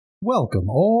Welcome,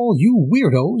 all you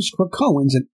weirdos,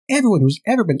 Krakoans, and everyone who's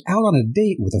ever been out on a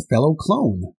date with a fellow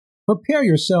clone. Prepare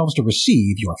yourselves to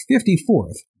receive your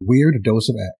 54th Weird Dose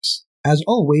of X. As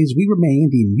always, we remain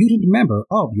the mutant member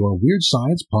of your Weird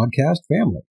Science podcast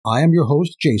family. I am your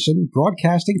host, Jason,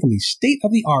 broadcasting from the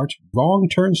state-of-the-art Wrong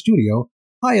Turn studio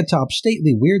high atop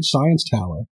stately Weird Science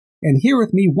Tower. And here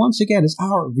with me once again is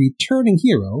our returning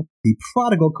hero, the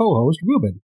prodigal co-host,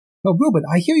 Ruben. Now, Ruben,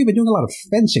 I hear you've been doing a lot of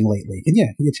fencing lately. Can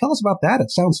you tell us about that?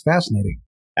 It sounds fascinating.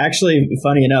 Actually,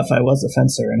 funny enough, I was a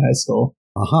fencer in high school.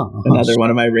 Another one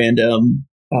of my random,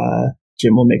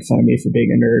 Jim will make fun of me for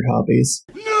being a nerd hobbies.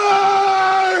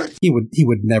 Nerd! He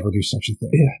would never do such a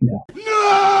thing. Yeah, no.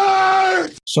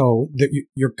 Nerd! So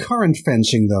your current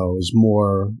fencing, though, is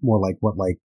more like what,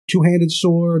 like two-handed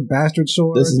sword, bastard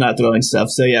sword? This is not throwing stuff.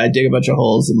 So yeah, I dig a bunch of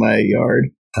holes in my yard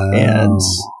and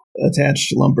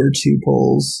attached lumber to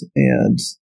poles and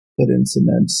put in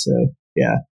cement. So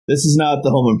yeah, this is not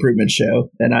the home improvement show,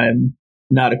 and I'm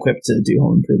not equipped to do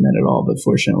home improvement at all. But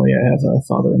fortunately, I have a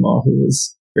father-in-law who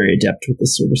is very adept with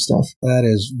this sort of stuff. That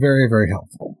is very, very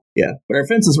helpful. Yeah, but our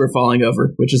fences were falling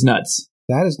over, which is nuts.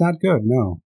 That is not good,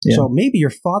 no. Yeah. So maybe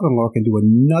your father-in-law can do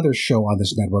another show on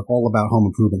this network all about home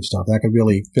improvement stuff. That could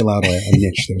really fill out a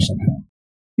niche there somehow.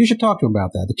 You should talk to him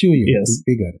about that. The two of you. Yes.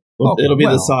 Be good. Well, it'll be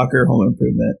the soccer home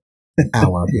improvement.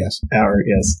 Hour, yes. Hour,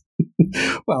 yes.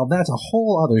 Well, that's a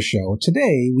whole other show.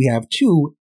 Today, we have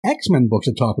two X-Men books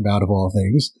to talk about, of all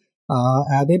things.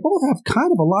 They both have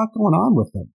kind of a lot going on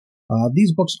with them.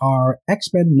 These books are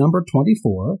X-Men number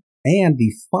 24 and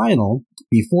the final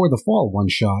Before the Fall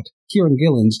one-shot, Kieran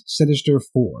Gillen's Sinister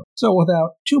 4. So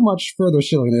without too much further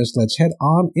silliness, let's head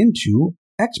on into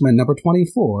X-Men number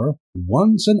 24,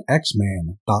 Once an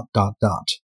X-Man, ...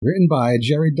 Written by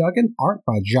Jerry Duggan, art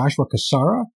by Joshua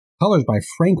Cassara, colors by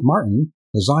Frank Martin,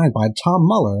 designed by Tom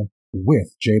Muller,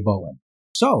 with Jay Bowen.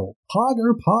 So,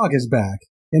 Pogger Pog is back,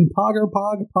 in Pogger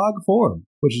Pog Pog form,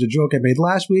 which is a joke I made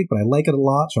last week, but I like it a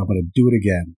lot, so I'm going to do it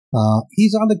again.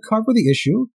 He's on the cover of the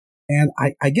issue, and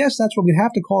I guess that's what we'd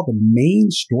have to call the main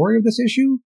story of this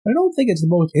issue. I don't think it's the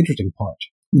most interesting part.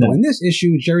 No. So in this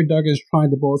issue, Jerry Duggan is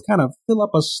trying to both kind of fill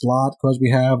up a slot because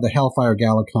we have the Hellfire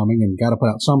Gala coming and got to put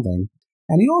out something.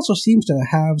 And he also seems to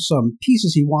have some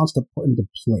pieces he wants to put into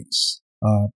place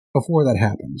before that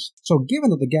happens. So given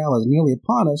that the gala is nearly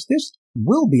upon us, this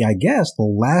will be, I guess, the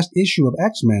last issue of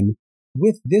X-Men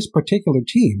with this particular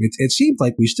team. It seems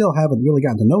like we still haven't really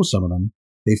gotten to know some of them.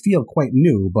 They feel quite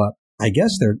new, but I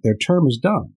guess their term is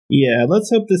done. Yeah,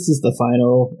 let's hope this is the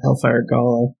final Hellfire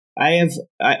Gala.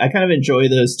 I kind of enjoy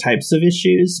those types of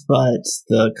issues, but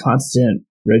the constant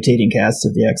rotating cast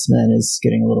of the X-Men is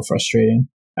getting a little frustrating.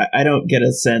 I don't get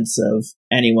a sense of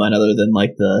anyone other than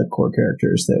like the core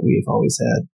characters that we've always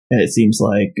had. And it seems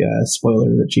like, spoiler,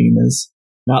 that Jean is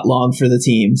not long for the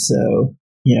team. So,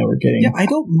 we're getting... Yeah, I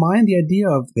don't mind the idea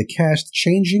of the cast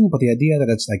changing, but the idea that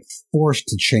it's like forced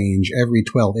to change every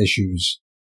 12 issues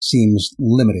seems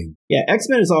limiting. Yeah,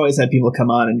 X-Men has always had people come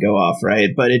on and go off, right?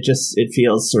 But it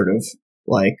feels sort of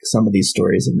like some of these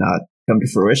stories have not come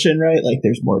to fruition, right? Like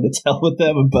there's more to tell with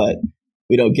them, but...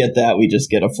 we don't get that. We just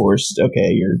get a forced,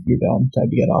 okay, you're done. Time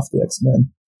to get off the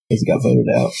X-Men because he got voted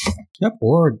out. Yep.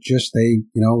 Or just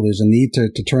there's a need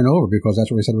to turn over because that's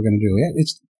what we said we're going to do.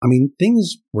 Yeah,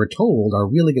 things we're told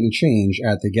are really going to change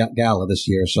at the gala this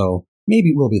year, so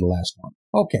maybe it will be the last one.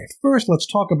 Okay, first let's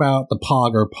talk about the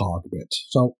Pogger Pog bit.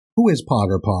 So who is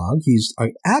Pogger Pog? He's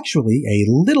actually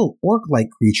a little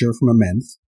orc-like creature from a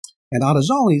menth, and on his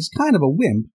own he's kind of a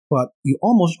wimp, but you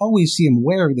almost always see him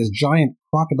wearing this giant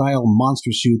crocodile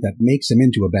monster suit that makes him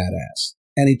into a badass.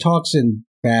 And he talks in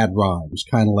bad rhymes,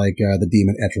 kind of like the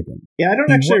demon Etrigan. Yeah, I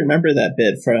don't actually remember that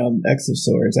bit from X of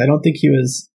Swords. I don't think he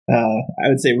was, I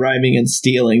would say rhyming and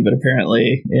stealing, but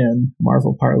apparently in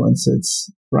Marvel parlance,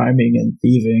 it's rhyming and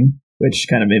thieving, which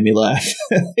kind of made me laugh.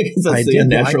 Because that's the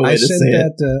unnatural way to say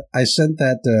it. I sent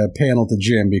that panel to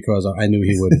Jim because I knew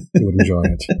he would enjoy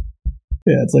it.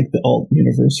 Yeah, it's like the alt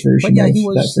universe version. But yeah, he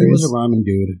was a ramen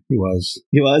dude. He was.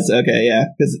 He was? Okay, yeah.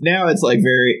 Because now it's like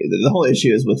the whole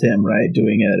issue is with him, right,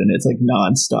 doing it, and it's like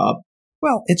nonstop.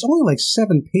 Well, it's only like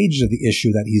 7 pages of the issue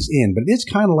that he's in, but it is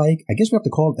kind of like, I guess we have to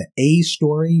call it the A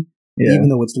story, even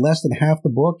though it's less than half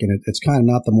the book, and it's kind of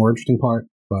not the more interesting part.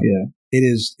 But yeah, it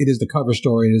is the cover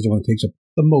story. It is the one that takes up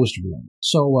the most room.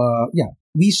 So,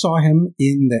 we saw him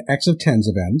in the X of Tens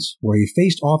events, where he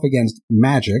faced off against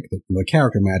Magic, the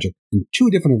character Magic, in 2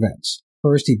 different events.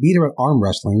 First, he beat her at arm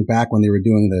wrestling back when they were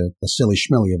doing the silly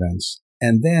schmilly events.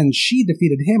 And then she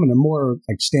defeated him in a more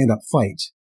like stand-up fight.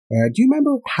 Do you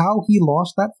remember how he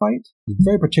lost that fight?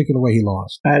 Very particular way he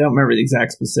lost. I don't remember the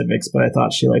exact specifics, but I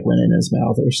thought she like went in his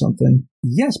mouth or something.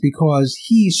 Yes, because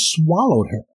he swallowed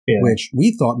her, which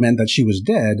we thought meant that she was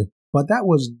dead. But that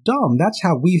was dumb. That's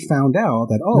how we found out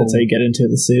that, that's how you get into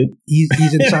the suit.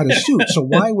 He's inside a suit. So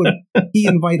why would he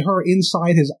invite her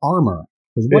inside his armor?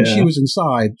 Because once she was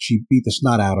inside, she beat the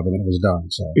snot out of him and it was done.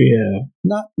 So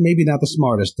maybe not the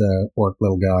smartest orc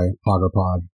little guy,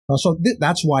 Pog. So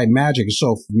that's why Magic is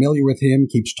so familiar with him,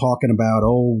 keeps talking about,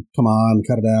 oh, come on,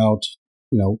 cut it out.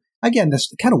 Again,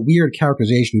 this kind of weird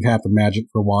characterization we've had for Magic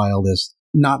for a while, this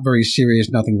not very serious,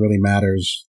 nothing really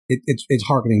matters. It's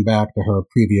harkening back to her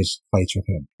previous fights with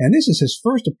him. And this is his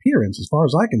first appearance, as far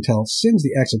as I can tell, since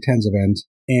the X of Tens event,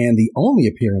 and the only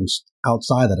appearance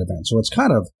outside that event. So it's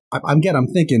kind of, I'm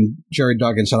thinking Jerry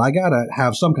Duggan said, I gotta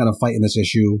have some kind of fight in this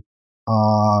issue.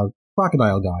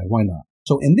 Crocodile guy, why not?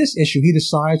 So in this issue, he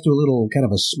decides to do a little kind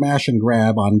of a smash and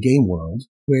grab on Game World,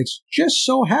 which just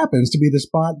so happens to be the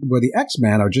spot where the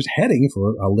X-Men are just heading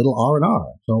for a little R&R.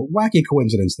 So wacky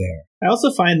coincidence there. I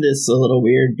also find this a little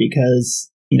weird because,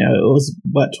 it was,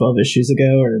 12 issues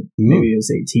ago, or maybe it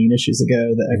was 18 issues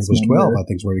ago. The X-Men it was 12, I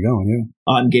think is where you're going,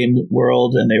 yeah. On Game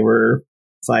World, and they were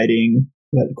fighting,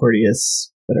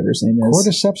 Cordyceps, whatever his name is.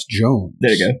 Cordyceps Jones.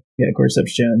 There you go. Yeah,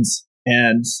 Cordyceps Jones.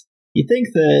 And you'd think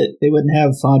that they wouldn't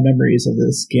have fond memories of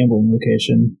this gambling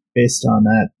location based on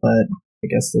that, but I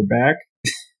guess they're back.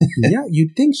 Yeah,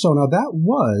 you'd think so. Now, that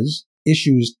was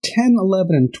issues 10,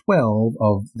 11, and 12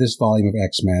 of this volume of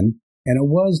X-Men, and it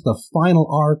was the final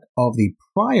arc of the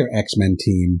prior X-Men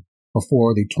team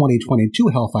before the 2022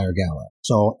 Hellfire Gala.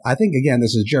 So I think, again,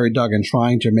 this is Jerry Duggan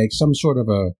trying to make some sort of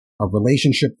a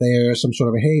relationship there, some sort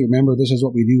of a, hey, remember, this is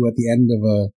what we do at the end of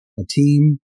a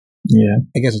team. Yeah.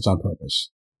 I guess it's on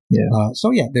purpose. Yeah.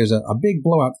 There's a big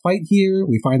blowout fight here.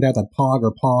 We find out that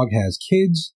Pog has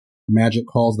kids. Magic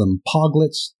calls them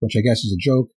Poglets, which I guess is a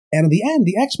joke. And in the end,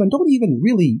 the X-Men don't even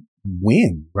really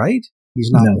win, right?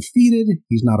 He's not defeated.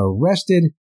 He's not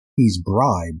arrested. He's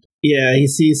bribed. Yeah, he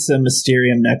sees some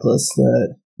Mysterium necklace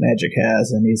that Magic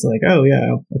has, and he's like, oh, yeah,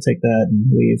 I'll take that and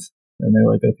leave. And they're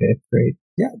like, okay, great.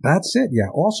 Yeah, that's it. Yeah.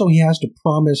 Also, he has to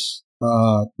promise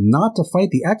not to fight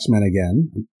the X-Men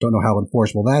again. Don't know how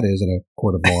enforceable that is in a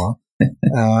court of law.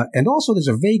 And also, there's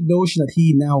a vague notion that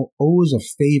he now owes a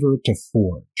favor to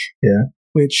Forge. Yeah.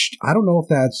 Which, I don't know if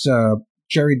that's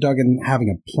Jerry Duggan having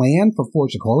a plan for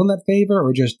Forge to call him that favor,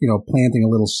 or just, planting a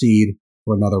little seed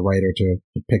for another writer to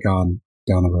pick on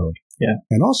down the road. Yeah.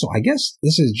 And also, I guess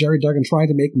this is Jerry Duggan trying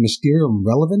to make Mysterium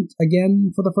relevant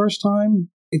again for the first time.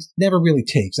 It never really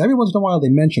takes. Every once in a while they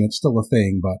mention it's still a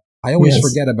thing, but I always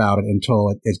forget about it until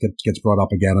it gets brought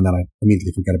up again, and then I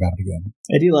immediately forget about it again.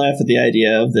 I do laugh at the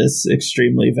idea of this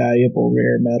extremely valuable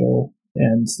rare metal,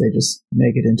 and they just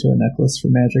make it into a necklace for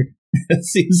Magic. It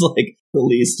seems like the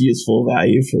least useful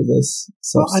value for this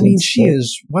substance. Well, I mean, she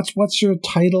is. What's her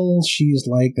title? She's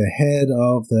like the head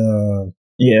of the...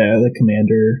 Yeah, the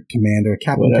commander.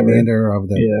 Captain whatever. Commander of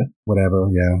the... Whatever,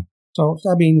 yeah. So,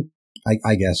 I mean,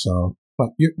 I guess so.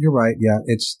 But you're right, yeah.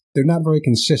 They're not very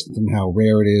consistent in how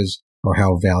rare it is or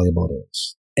how valuable it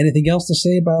is. Anything else to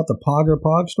say about the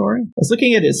Pog story? I was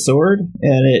looking at his sword,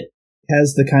 and it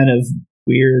has the kind of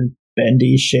weird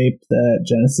bendy shape that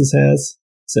Genesis has.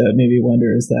 So it made me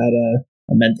wonder, is that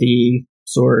a Menthe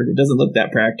sword? It doesn't look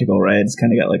that practical, right? It's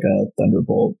kind of got like a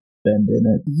thunderbolt bend in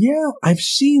it. Yeah, I've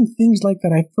seen things like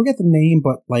that. I forget the name,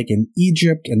 but like in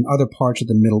Egypt and other parts of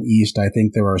the Middle East, I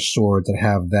think there are swords that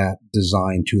have that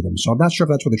design to them. So I'm not sure if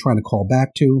that's what they're trying to call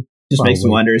back to. Just makes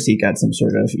me wonder, is he got some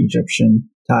sort of Egyptian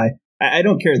tie? I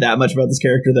don't care that much about this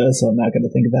character, though, so I'm not going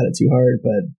to think about it too hard,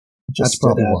 but that's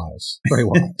probably wise. Very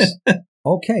wise.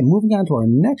 Okay, moving on to our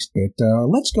next bit.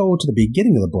 Let's go to the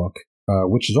beginning of the book,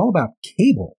 which is all about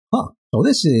Cable. So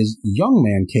this is Young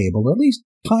Man Cable, or at least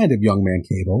kind of Young Man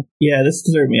Cable. Yeah, this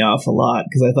threw me off a lot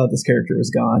because I thought this character was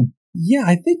gone. Yeah,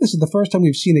 I think this is the first time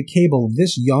we've seen a Cable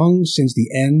this young since the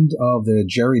end of the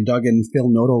Jerry Duggan, Phil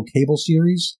Noto Cable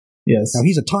series. Yes. Now,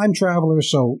 he's a time traveler,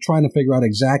 so trying to figure out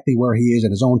exactly where he is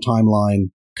in his own timeline,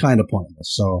 kind of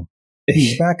pointless. So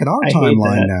he's back in our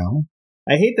timeline now.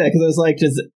 I hate that because I was like,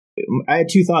 I had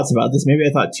two thoughts about this. Maybe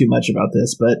I thought too much about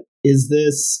this, but is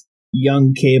this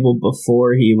young Cable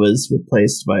before he was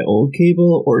replaced by old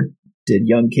Cable, or did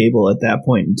young Cable at that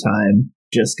point in time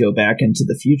just go back into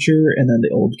the future, and then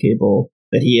the old Cable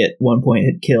that he at one point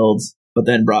had killed, but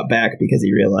then brought back because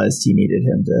he realized he needed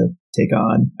him to take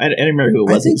on? I don't remember who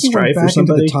it was. I think he Strife went back or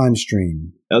somebody? Into the time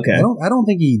stream. Okay. I don't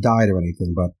think he died or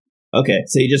anything, but okay.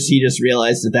 So he just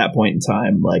realized at that point in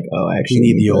time, like, oh, I actually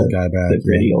need the old guy back, the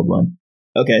gritty old one.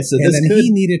 Okay, so and then he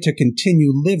needed to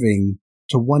continue living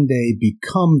to one day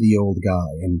become the old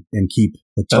guy and keep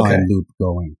the time loop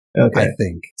going. Okay. I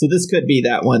think. So this could be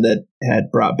that one that had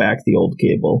brought back the old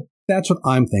Cable. That's what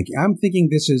I'm thinking. I'm thinking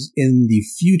this is in the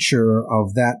future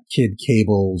of that Kid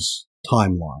Cable's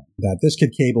timeline. That this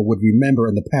Kid Cable would remember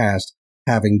in the past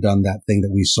having done that thing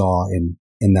that we saw in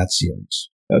that series.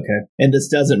 Okay. And this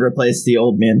doesn't replace the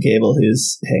old man Cable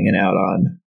who's hanging out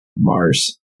on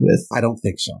Mars with... I don't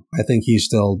think so. I think he's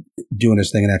still doing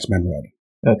his thing in X-Men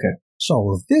Red. Okay.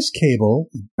 So this Cable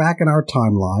is back in our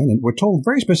timeline, and we're told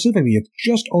very specifically it's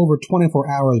just over 24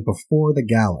 hours before the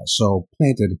gala. So,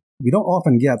 planted, we don't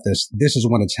often get this is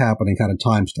when it's happening kind of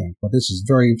timestamp, but this is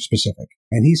very specific.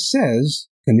 And he says,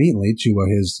 conveniently to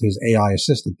his AI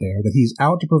assistant there, that he's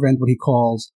out to prevent what he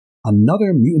calls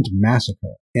another mutant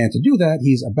massacre. And to do that,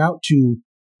 he's about to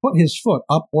put his foot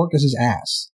up Orcus's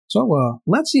ass. So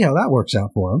let's see how that works out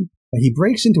for him. He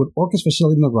breaks into an Orcus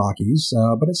facility in the Rockies,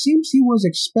 but it seems he was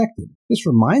expected. This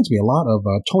reminds me a lot of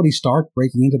Tony Stark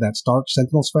breaking into that Stark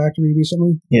Sentinels factory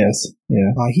recently. Yes,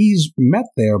 yeah. He's met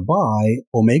there by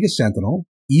Omega Sentinel,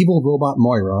 evil robot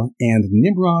Moira, and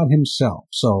Nimrod himself.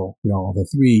 So, the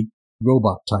three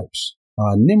robot types.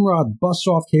 Nimrod busts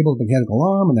off Cable's mechanical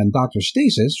arm, and then Dr.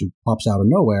 Stasis, who pops out of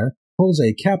nowhere, pulls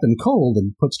a Captain Cold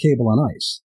and puts Cable on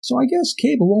ice. So I guess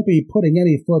Cable won't be putting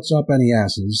any foots up any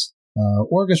asses.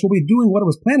 Orcus will be doing what it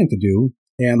was planning to do,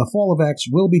 and the fall of X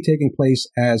will be taking place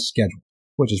as scheduled,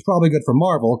 which is probably good for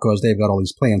Marvel because they've got all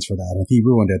these plans for that. If he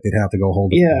ruined it, they'd have to go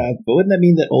hold it. Yeah, but wouldn't that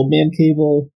mean that Old Man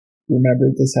Cable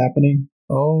remembered this happening?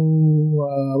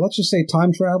 Oh, let's just say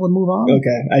time travel and move on.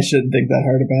 Okay, I shouldn't think that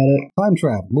hard about it. Time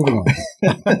travel, moving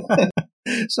on.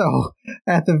 So,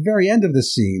 at the very end of the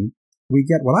scene, we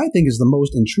get what I think is the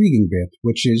most intriguing bit,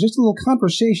 which is just a little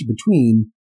conversation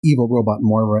between evil robot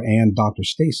Moira and Dr.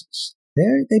 Stasis.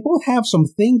 They both have some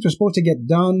things they're supposed to get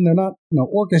done. They're not,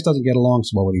 Orcus doesn't get along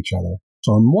so well with each other.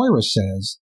 So Moira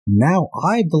says, now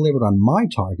I've delivered on my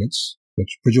targets,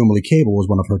 which presumably Cable was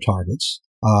one of her targets.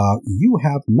 You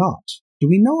have not. Do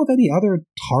we know of any other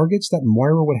targets that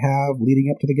Moira would have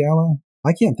leading up to the gala?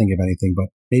 I can't think of anything, but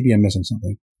maybe I'm missing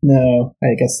something. No,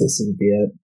 I guess this would be it.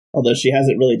 Although she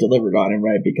hasn't really delivered on him,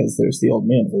 right? Because there's the old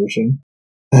man version.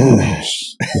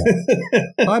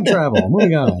 Time travel,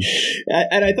 moving on.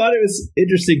 And I thought it was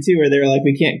interesting too, where they were like,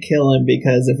 we can't kill him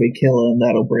because if we kill him,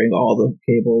 that'll bring all the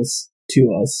Cables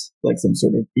to us, like some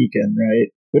sort of beacon, right?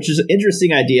 Which is an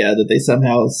interesting idea that they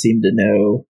somehow seem to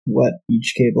know what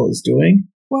each Cable is doing.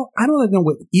 Well, I don't know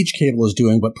what each Cable is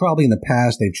doing, but probably in the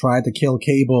past they tried to kill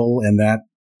Cable and that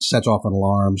sets off an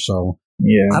alarm. So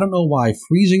yeah, I don't know why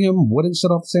freezing him wouldn't set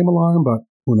off the same alarm, but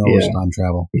who knows, time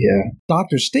travel. Yeah.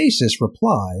 Dr. Stasis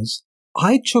replies,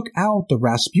 I took out the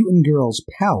Rasputin girl's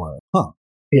power. Huh.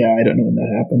 Yeah, I don't know when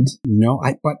that happened. No,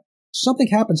 but something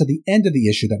happens at the end of the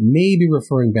issue that may be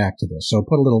referring back to this, so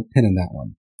put a little pin in that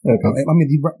one. Okay. I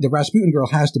mean, the Rasputin girl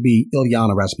has to be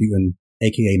Ilyana Rasputin,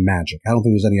 a.k.a. Magic. I don't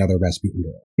think there's any other Rasputin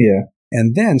girl. Yeah.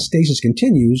 And then Stasis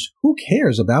continues, who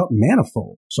cares about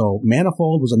Manifold? So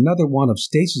Manifold was another one of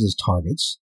Stasis's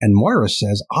targets, and Moira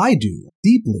says, I do,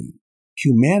 deeply.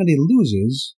 Humanity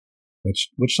loses,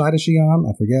 which side is she on?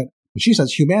 I forget. But she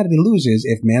says humanity loses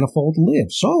if Manifold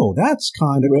lives. So that's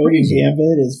kind of crazy. Rogue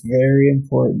Gambit is very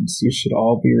important. You should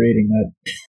all be reading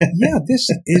that. Yeah,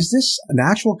 is this an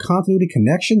actual continuity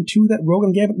connection to that Rogue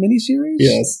and Gambit miniseries?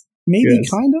 Yes. Maybe,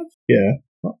 kind of? Yeah.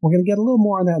 Well, we're going to get a little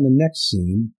more on that in the next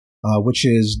scene, which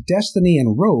is Destiny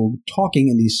and Rogue talking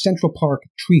in the Central Park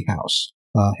treehouse.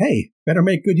 Hey, better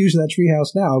make good use of that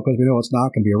treehouse now because we know it's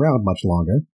not going to be around much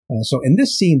longer. So in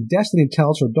this scene, Destiny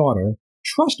tells her daughter,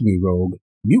 trust me, Rogue,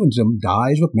 mutantism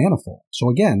dies with Manifold. So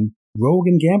again, Rogue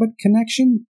and Gambit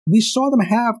connection? We saw them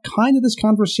have kind of this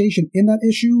conversation in that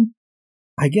issue.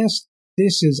 I guess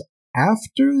this is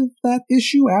after that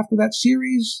issue, after that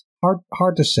series?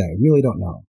 Hard to say. Really don't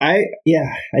know. I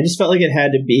just felt like it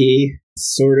had to be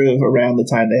sort of around the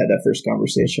time they had that first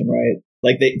conversation, right?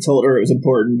 Like they told her it was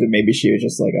important and maybe she was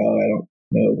just like, oh, I don't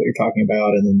know what you're talking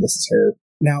about. And then this is her.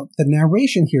 Now, the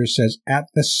narration here says, at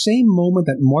the same moment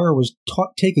that Moira was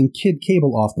taking Kid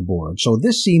Cable off the board. So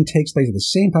this scene takes place at the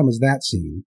same time as that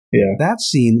scene. Yeah. That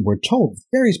scene, we're told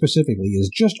very specifically, is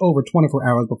just over 24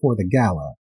 hours before the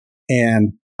gala.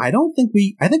 And I think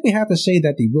we have to say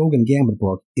that the Rogue and Gambit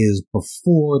book is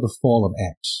before the fall of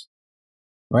X.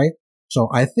 Right? So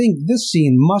I think this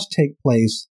scene must take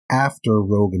place after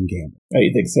Rogue and Gambit. Oh,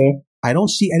 you think so? I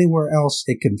don't see anywhere else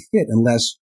it can fit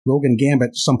unless Rogue and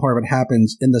Gambit, some part of it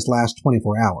happens in this last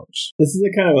 24 hours. This is a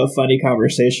kind of a funny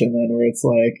conversation then, where it's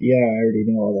like, yeah, I already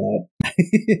know all that.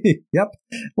 Yep.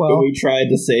 Well, but we tried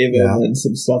to save him, and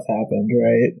some stuff happened,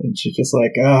 right? And she's just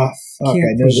like, fuck,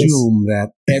 can't presume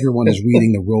that everyone is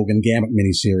reading the Rogue and Gambit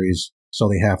miniseries, so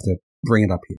they have to bring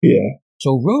it up here. Yeah.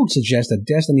 So Rogue suggests that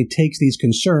Destiny takes these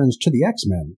concerns to the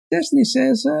X-Men. Destiny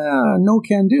says, no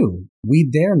can do. We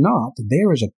dare not.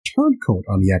 There is a turncoat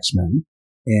on the X-Men.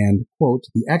 And, quote,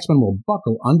 the X-Men will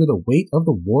buckle under the weight of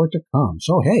the war to come.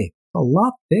 So, hey, a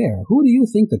lot there. Who do you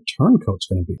think the turncoat's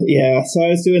going to be? Yeah, so I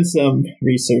was doing some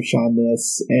research on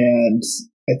this, and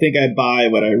I think I buy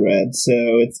what I read. So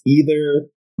it's either,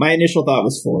 my initial thought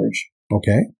was Forge.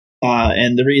 Okay.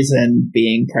 And the reason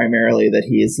being primarily that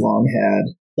he has long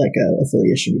had like a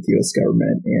affiliation with U.S.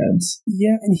 government. And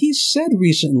yeah, and he said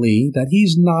recently that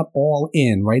he's not all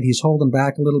in, right? He's holding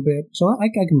back a little bit. So I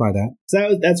can buy that.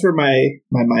 So that's where my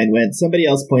mind went. Somebody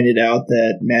else pointed out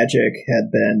that Magic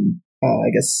had been, I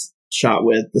guess, shot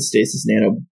with the stasis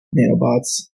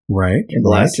nanobots. Right. In the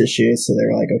last issue. So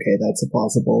they're like, okay, that's a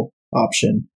plausible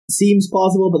option. Seems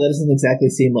plausible, but that doesn't exactly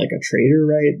seem like a traitor,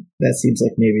 right? That seems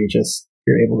like maybe just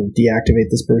you're able to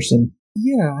deactivate this person.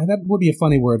 Yeah, that would be a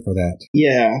funny word for that.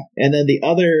 Yeah, and then the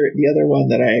other one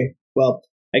that I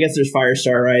guess there's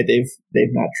Firestar, right?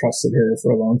 They've not trusted her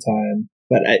for a long time,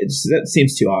 but that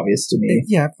seems too obvious to me.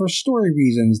 Yeah, for story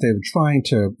reasons, they were trying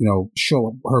to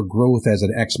show her growth as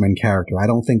an X-Men character. I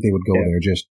don't think they would go there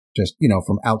just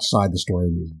from outside the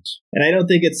story reasons. And I don't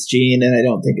think it's Jean, and I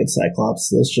don't think it's Cyclops.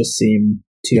 Those just seem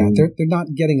too. Yeah, they're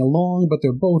not getting along, but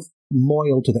they're both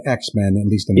loyal to the X-Men, at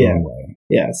least in their own way.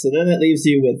 Yeah, so then that leaves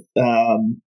you with,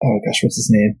 what's his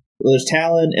name? Well, there's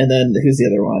Talon, and then who's the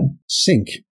other one? Sync,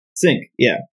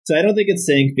 yeah. So I don't think it's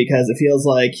Sync because it feels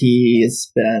like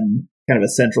he's been kind of a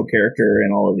central character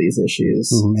in all of these issues.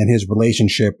 Mm-hmm. And his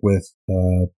relationship with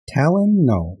Talon?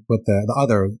 No, with the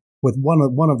other, with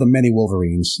one of the many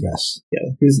Wolverines, yes.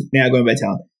 Yeah, who's now going by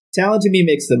Talon. Talon to me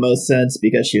makes the most sense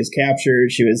because she was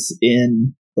captured, she was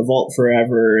in the vault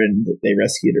forever, and they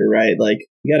rescued her, right? Like,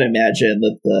 you gotta imagine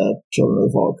that the children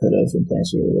of the vault could have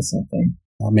implanted her with something.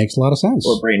 That makes a lot of sense.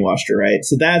 Or brainwashed her, right?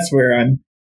 So that's where I'm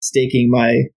staking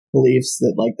my beliefs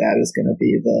that, like, that is going to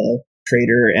be the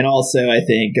traitor. And also, I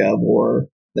think War.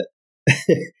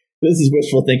 This is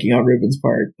wishful thinking on Ruben's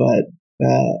part, but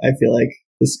I feel like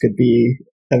this could be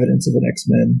evidence of an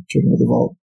X-Men Children of the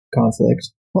Vault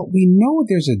conflict. But we know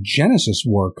there's a Genesis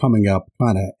War coming up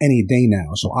kind of any day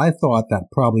now, so I thought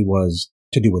that probably was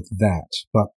to do with that.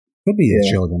 But could be the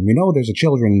children. We know there's a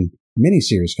children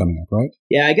miniseries coming up, right?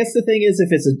 Yeah, I guess the thing is,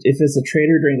 if it's a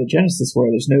traitor during the Genesis War,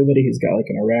 there's nobody who's got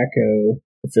like an Araco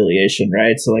affiliation,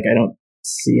 right? So like, I don't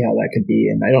see how that could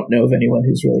be, and I don't know of anyone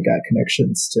who's really got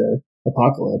connections to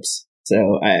Apocalypse.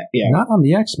 So not on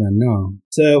the X-Men, no.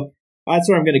 So that's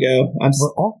where I'm going to go.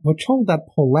 We're told that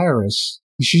Polaris,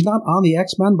 she's not on the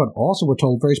X-Men, but also we're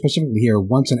told very specifically here,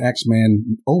 once an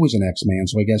X-Man, always an X-Man.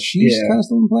 So I guess she's kind of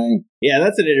still in play. Yeah,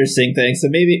 that's an interesting thing. So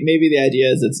maybe the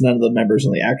idea is it's none of the members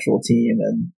on the actual team,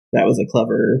 and that was a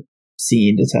clever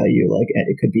scene to tell you, like,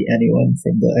 it could be anyone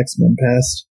from the X-Men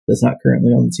past that's not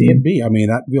currently on the team. Could be. I mean,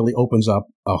 that really opens up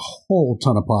a whole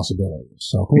ton of possibilities.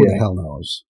 So who the hell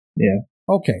knows? Yeah.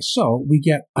 Okay, so we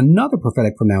get another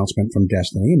prophetic pronouncement from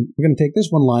Destiny, and we're going to take this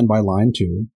one line by line,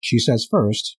 too. She says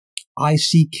first, I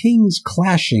see kings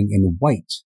clashing in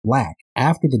white, black,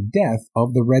 after the death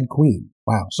of the Red Queen.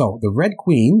 Wow. So the Red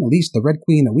Queen, at least the Red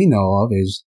Queen that we know of,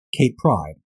 is Kate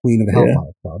Pryde, Queen of the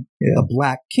Hellfire Club. Yeah. The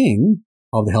Black King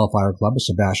of the Hellfire Club is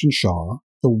Sebastian Shaw.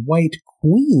 The White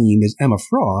Queen is Emma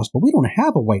Frost, but we don't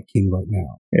have a White King right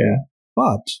now. Yeah.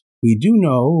 But we do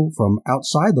know from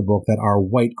outside the book that our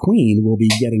White Queen will be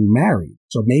getting married.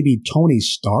 So maybe Tony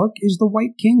Stark is the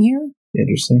White King here?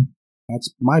 Interesting.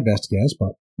 That's my best guess,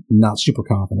 but not super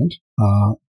confident.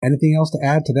 Anything else to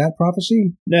add to that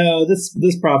prophecy? No, this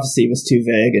prophecy was too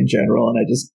vague in general, and I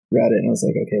just read it and I was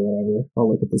like, okay, whatever. I'll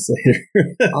look at this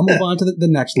later. I'll move on to the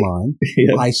next line.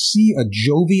 Yeah. I see a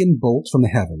Jovian bolt from the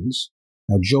heavens.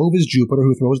 Now, Jove is Jupiter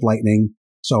who throws lightning.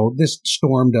 So this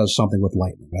storm does something with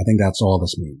lightning. I think that's all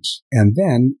this means. And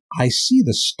then I see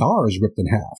the stars ripped in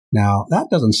half. Now, that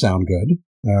doesn't sound good.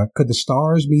 Could the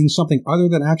stars mean something other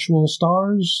than actual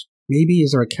stars? Maybe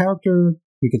is there a character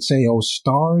we could say,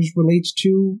 stars relates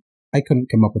to? I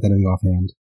couldn't come up with anything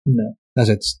offhand. No. Does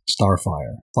it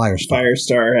Starfire? Firestar.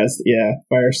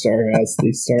 Firestar has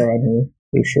the star on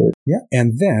her shirt. Yeah.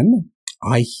 And then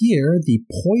I hear the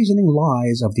poisoning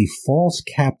lies of the false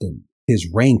captain. His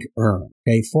rank earned.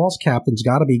 Okay, false captain's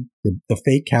got to be the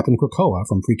fake Captain Krakoa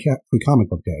from Free Comic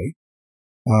Book Day.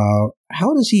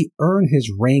 How does he earn his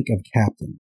rank of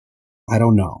captain? I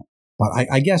don't know. But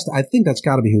I think that's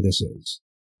got to be who this is.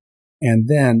 And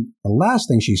then the last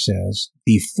thing she says,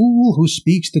 the fool who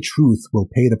speaks the truth will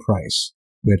pay the price,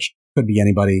 which could be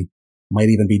anybody, might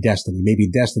even be Destiny. Maybe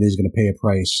Destiny is going to pay a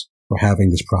price for having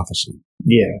this prophecy.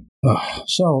 Yeah.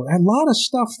 So a lot of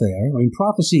stuff there. I mean,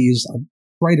 prophecies,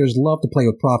 writers love to play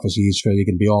with prophecies because you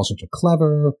can be all sorts of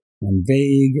clever and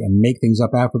vague and make things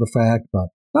up after the fact, but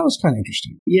that was kind of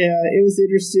interesting. Yeah, it was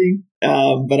interesting.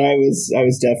 But I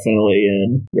was definitely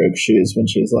in Rogue's shoes when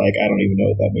she was like, I don't even know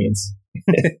what that means.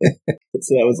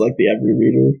 So that was like the every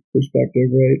reader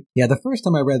perspective, right? Yeah, the first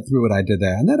time I read through it, I did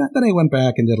that. And then I went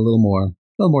back and did a little more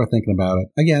thinking about it.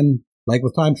 Again, like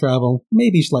with time travel,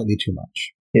 maybe slightly too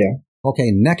much. Yeah.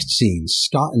 Okay, next scene.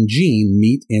 Scott and Jean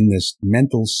meet in this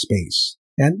mental space.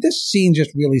 And this scene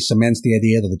just really cements the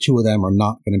idea that the two of them are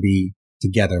not going to be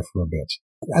together for a bit.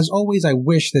 As always, I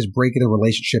wish this break in the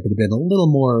relationship had been a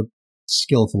little more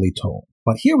skillfully told.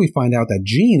 But here we find out that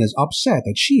Jean is upset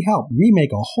that she helped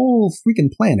remake a whole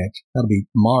freaking planet, that'll be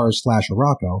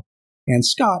Mars/Araco, and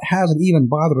Scott hasn't even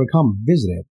bothered to come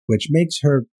visit it, which makes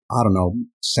her, I don't know,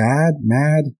 sad,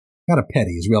 mad, kind of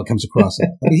petty as Real comes across it.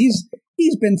 I mean,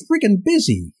 he's been freaking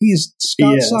busy. He's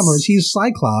Scott Summers, he's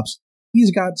Cyclops,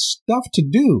 he's got stuff to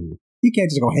do. He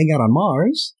can't just go hang out on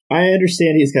Mars. I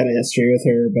understand he's got a history with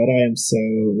her, but I am so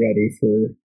ready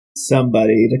for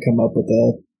somebody to come up with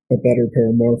a better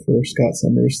paramour for Scott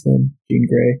Summers than Jean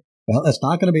Grey. Well, it's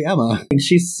not going to be Emma.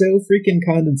 She's so freaking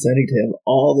condescending to him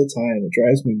all the time. It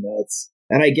drives me nuts.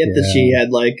 And I get that she had,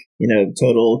 like,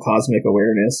 total cosmic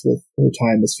awareness with her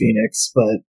time as Phoenix,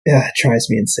 but it drives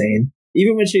me insane.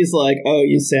 Even when she's like, oh,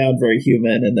 you sound very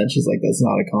human, and then she's like, that's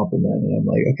not a compliment. And I'm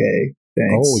like, okay,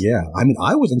 thanks. Oh, yeah. I mean,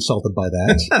 I was insulted by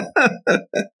that.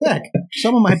 Heck,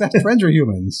 some of my best friends are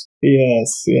humans.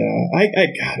 Yes, yeah. I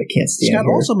can't stand Scott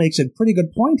her. also makes a pretty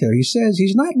good point here. He says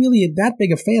he's not really that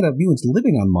big a fan of mutants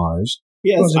living on Mars.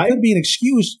 Yes, because it could be an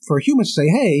excuse for humans to say,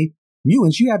 hey,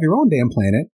 mutants, you have your own damn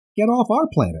planet. Get off our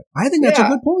planet. I think that's a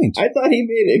good point. I thought he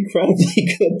made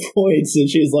incredibly good points. And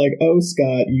she's like, oh,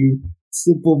 Scott, you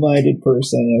simple-minded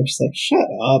person. And I'm just like, shut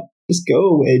up. Just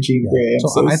go away, Jean Grey.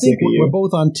 I think we're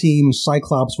both on team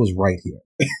Cyclops was right here.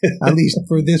 At least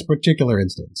for this particular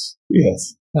instance.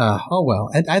 Yes. Oh, well.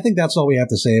 And I think that's all we have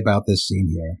to say about this scene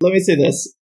here. Let me say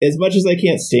this. As much as I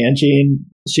can't stand Jean,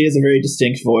 she has a very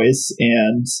distinct voice,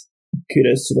 and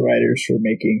kudos to the writers for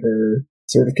making her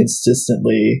sort of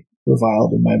consistently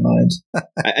reviled in my mind.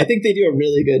 I think they do a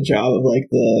really good job of like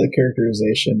the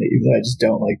characterization, even though I just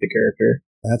don't like the character.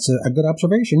 That's a good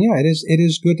observation. Yeah, it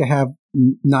is good to have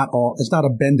it's not a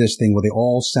Bendis thing where they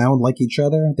all sound like each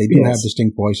other. They do have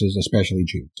distinct voices, especially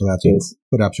Jean. So that's a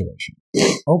good observation.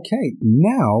 Okay,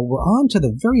 now we're on to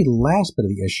the very last bit of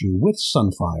the issue with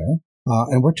Sunfire.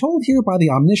 And we're told here by the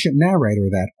omniscient narrator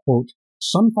that, quote,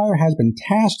 Sunfire has been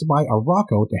tasked by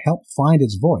Araco to help find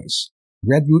its voice,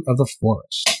 Redroot of the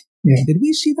Forest. Yeah. Did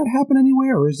we see that happen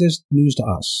anywhere, or is this news to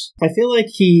us? I feel like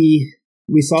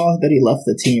we saw that he left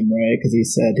the team, right? Because he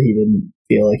said he didn't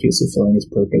feel like he was fulfilling his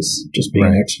purpose just being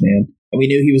X-Man. And we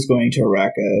knew he was going to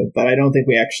Araco, but I don't think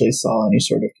we actually saw any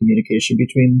sort of communication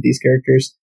between these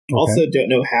characters. Okay. Also, don't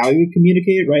know how he would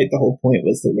communicate, right? The whole point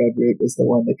was that Redroot was the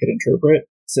one that could interpret.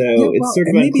 So it's sort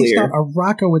of unclear. Maybe it's not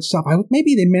Araco itself.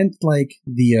 Maybe they meant like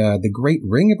the Great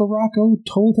Ring of Araco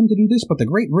told him to do this, but the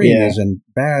Great Ring is in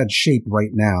bad shape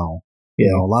right now. Yeah.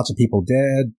 You know, lots of people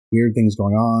dead, weird things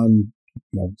going on,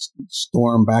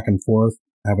 storm back and forth,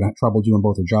 having trouble doing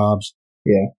both their jobs.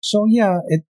 Yeah. So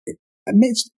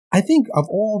I think of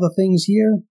all the things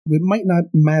here, it might not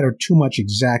matter too much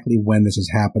exactly when this is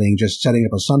happening, just setting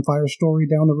up a Sunfire story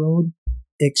down the road,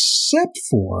 except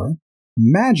for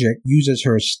Magic uses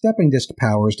her stepping disc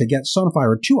powers to get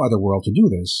Sunfire to Otherworld to do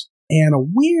this. And a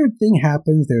weird thing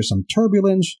happens. There's some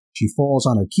turbulence. She falls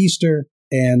on her keister,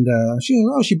 and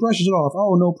she brushes it off.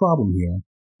 Oh, no problem here.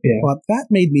 Yeah. But that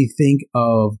made me think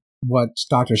of what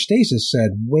Dr. Stasis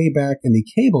said way back in the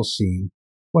Cable scene.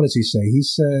 What does he say? He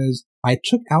says, I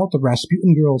took out the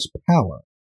Rasputin girl's power.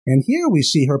 And here we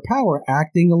see her power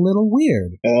acting a little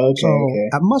weird. Okay, so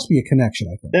that must be a connection,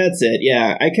 I think. That's it,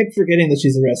 yeah. I kept forgetting that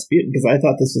she's a Rasputin because I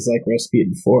thought this was like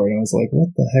Rasputin 4, and I was like, what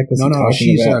the heck was he talking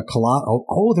she's about?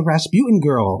 The Rasputin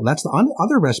girl. That's the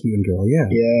other Rasputin girl,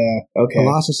 yeah. Yeah, okay.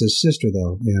 Colossus' sister,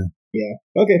 though, yeah. Yeah,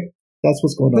 okay. That's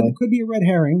what's going on. It could be a red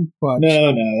herring, but... No,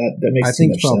 that makes too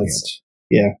much sense.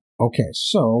 Yeah. Okay,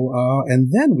 so,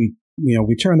 and then we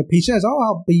turn he says,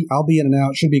 I'll be in and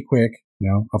out, should be quick,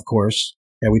 of course.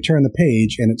 And we turn the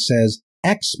page, and it says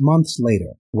X months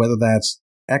later. Whether that's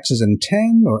X as in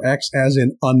 10 or X as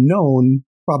in unknown,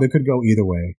 probably could go either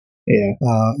way.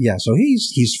 Yeah. So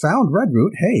he's found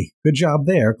Redroot. Hey, good job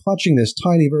there, clutching this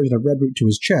tiny version of Redroot to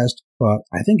his chest. But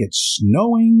I think it's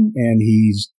snowing, and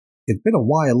it's been a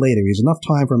while later. He's enough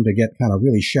time for him to get kind of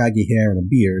really shaggy hair and a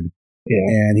beard. Yeah.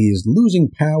 And he's losing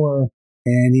power,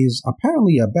 and he's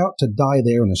apparently about to die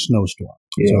there in a snowstorm.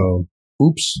 Yeah. So,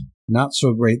 oops, not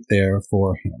so great there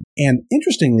for him. And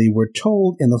interestingly, we're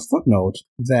told in the footnote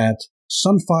that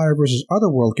Sunfire vs.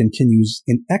 Otherworld continues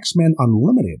in X-Men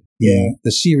Unlimited,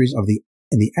 the series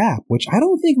in the app, which I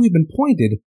don't think we've been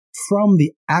pointed from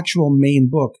the actual main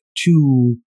book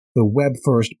to the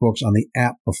web-first books on the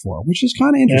app before, which is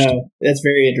kind of interesting. No, that's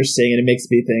very interesting, and it makes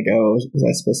me think, was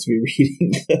I supposed to be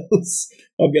reading those?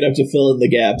 I'm going to have to fill in the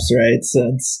gaps, right?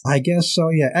 Since I guess so,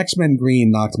 yeah. X-Men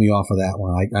Green knocked me off of that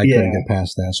one. I couldn't get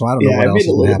past that, so I don't know what else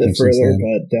has been happening since then.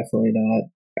 But definitely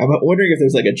not. I'm wondering if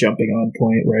there's like a jumping on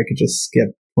point where I could just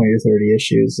skip 20 or 30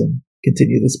 issues and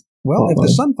continue this. Well, if the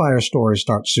Sunfire story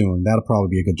starts soon, that'll probably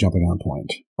be a good jumping on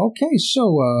point. Okay,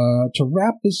 so to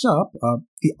wrap this up,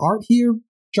 the art here,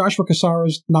 Joshua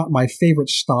Cassara's not my favorite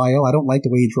style. I don't like the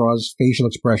way he draws facial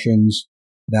expressions.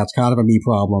 That's kind of a me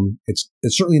problem. It's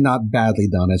certainly not badly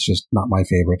done. It's just not my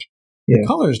favorite. Yeah. The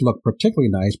colors look particularly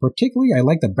nice. Particularly, I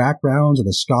like the backgrounds of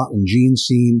the Scott and Jean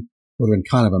scene, where they're in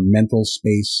kind of a mental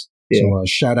space. Yeah. So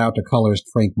shout out to colorist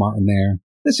Frank Martin there.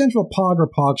 The central Pog or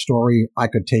Pog story, I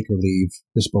could take or leave,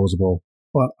 disposable.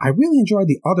 But I really enjoyed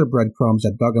the other breadcrumbs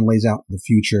that Duggan lays out for the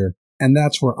future, and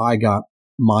that's where I got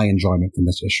my enjoyment from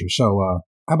this issue. So,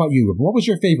 how about you, Ruben? What was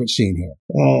your favorite scene here?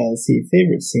 Let's see,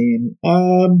 favorite scene.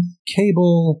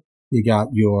 Cable, you got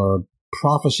your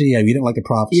prophecy. You didn't like the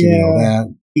prophecy, we know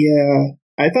that. Yeah.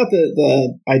 I thought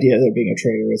the idea of there being a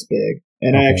traitor was big.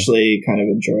 And I actually kind of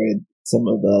enjoyed some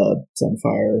of the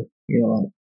Sunfire,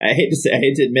 I hate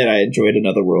to admit I enjoyed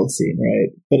another world scene,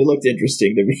 right? But it looked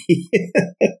interesting to me.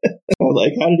 I'm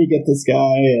like, how did he get this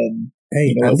guy? And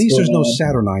hey, at least there's no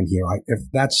Saturnine here. If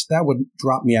that would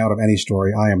drop me out of any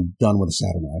story, I am done with the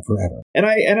Saturnine forever. And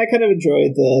I kind of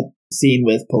enjoyed the scene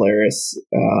with Polaris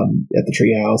at the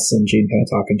treehouse, and Jean kind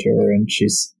of talking to her, and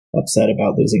she's upset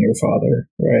about losing her father,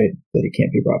 right? That he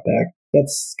can't be brought back.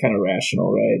 That's kind of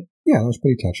rational, right? Yeah, that was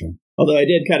pretty touching. Although I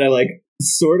did kind of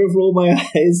sort of roll my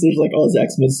eyes. There's all this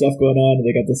X-Men stuff going on, and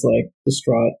they got this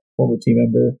distraught former team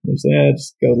member. They're saying,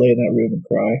 just go lay in that room and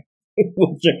cry.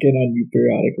 We'll check in on you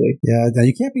periodically. Yeah, now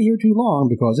you can't be here too long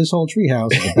because this whole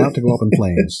treehouse is about to go up in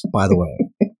flames, by the way.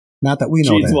 Not that we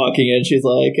know Jean's walking in, she's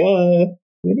like,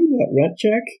 we need that rent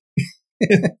check.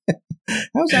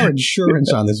 How's our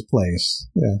insurance on this place?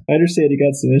 Yeah, I understand you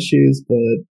got some issues,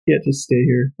 but yeah, just stay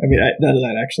here. I mean, none of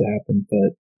that actually happened,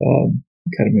 but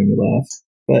it kind of made me laugh.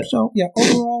 But so, yeah,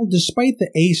 overall, despite the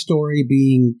A story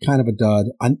being kind of a dud,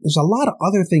 there's a lot of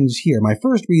other things here. My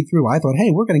first read through, I thought,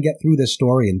 hey, we're going to get through this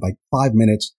story in 5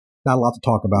 minutes. Not a lot to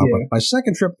talk about. Yeah. But my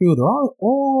second trip through, there are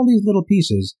all these little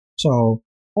pieces. So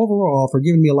overall, for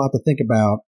giving me a lot to think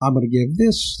about, I'm going to give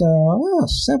this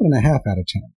 7.5 out of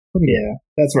 10. Pretty good.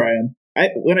 That's where I am.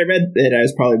 When I read it, I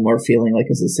was probably more feeling like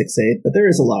it was a 6-8, but there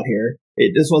is a lot here.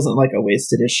 This wasn't a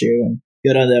wasted issue, and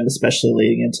good on them, especially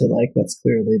leading into what's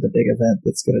clearly the big event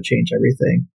that's going to change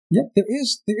everything. Yeah, there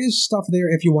is stuff there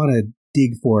if you want to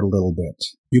dig for it a little bit.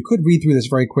 You could read through this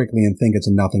very quickly and think it's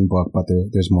a nothing book, but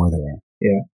there's more there.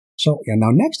 Yeah. So,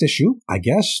 now next issue, I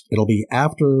guess it'll be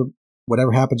after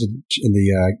whatever happens in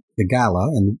the gala,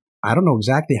 and I don't know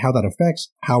exactly how that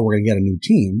affects how we're going to get a new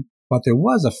team, but there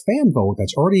was a fan vote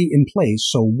that's already in place,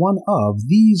 so one of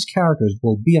these characters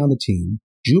will be on the team.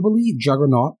 Jubilee,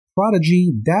 Juggernaut,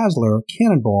 Prodigy, Dazzler,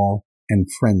 Cannonball, and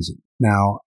Frenzy.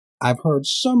 Now, I've heard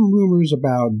some rumors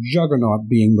about Juggernaut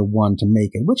being the one to make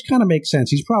it, which kind of makes sense.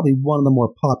 He's probably one of the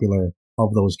more popular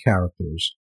of those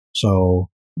characters. So,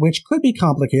 which could be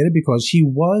complicated because he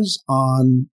was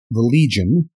on the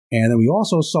Legion, and then we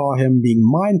also saw him being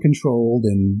mind-controlled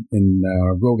in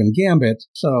Rogue and Gambit,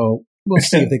 so we'll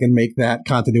see if they can make that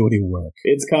continuity work.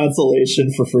 It's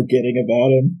consolation for forgetting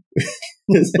about him.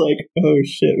 It's oh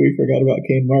shit, we forgot about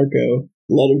Kane Marco.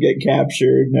 Let him get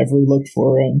captured, never looked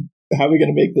for him. How are we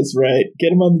going to make this right?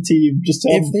 Get him on the team. Just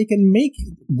tell him. If they can make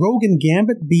Rogue and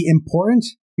Gambit be important,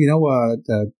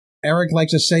 Eric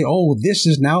likes to say, this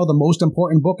is now the most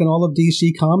important book in all of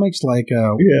DC Comics.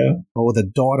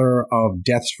 The daughter of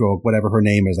Deathstroke, whatever her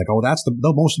name is. That's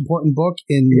the most important book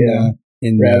in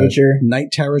Ravager. Night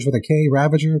Terrors with a K,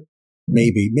 Ravager.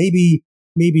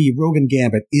 Maybe Rogue and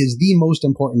Gambit is the most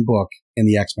important book in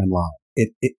the X-Men line.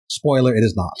 Spoiler, it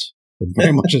is not. It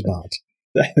very much is not.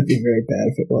 That would be very bad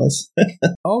if it was.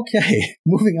 Okay,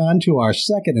 moving on to our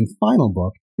second and final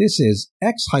book. This is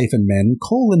X-Men: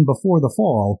 Before the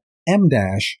Fall, M-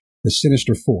 The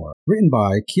Sinister Four, written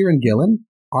by Kieran Gillen,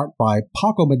 art by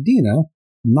Paco Medina,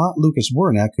 not Lucas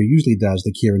Werneck, who usually does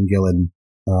the Kieran Gillen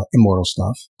Immortal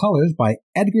stuff. Colors by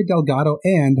Edgar Delgado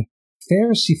and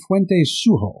Fer Cifuentes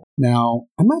Sujo. Now,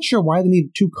 I'm not sure why they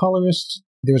need two colorists.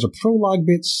 There's a prologue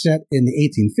bit set in the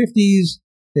 1850s.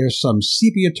 There's some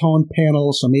sepia tone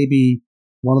panels, so maybe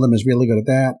one of them is really good at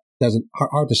that.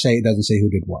 Hard to say. It doesn't say who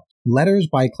did what. Letters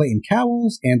by Clayton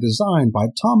Cowles and design by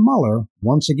Tom Muller,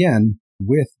 once again,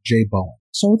 with Jay Bowen.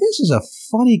 So this is a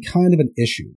funny kind of an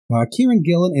issue. Kieran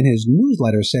Gillen in his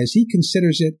newsletter says he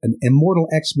considers it an Immortal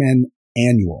X-Men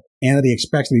annual, and that he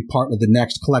expects to be part of the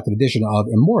next collected edition of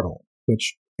Immortal,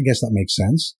 which I guess that makes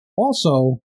sense.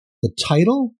 Also, the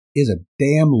title is a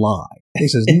damn lie.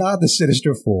 This is not the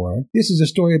Sinister Four. This is a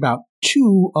story about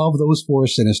two of those four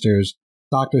Sinisters,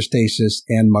 Dr. Stasis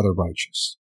and Mother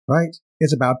Righteous, right?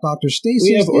 It's about Dr. Stasis.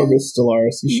 We have Orbis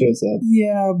Stellaris. He shows up.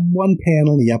 Yeah, one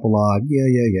panel in the epilogue.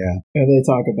 Yeah. And they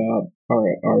talk about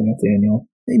our Nathaniel.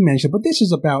 They mention, but this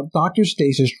is about Dr.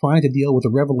 Stasis trying to deal with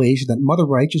the revelation that Mother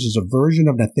Righteous is a version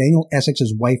of Nathaniel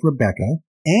Essex's wife, Rebecca,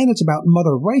 and it's about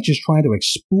Mother Righteous trying to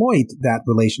exploit that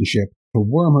relationship to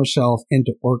worm herself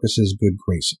into Orcus's good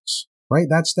graces. Right?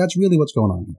 That's really what's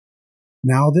going on here.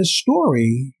 Now, this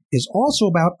story is also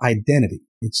about identity.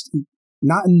 It's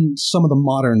not in some of the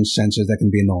modern senses that can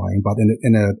be annoying, but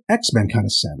in an X-Men kind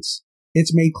of sense.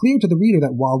 It's made clear to the reader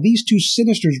that while these two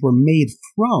Sinisters were made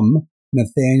from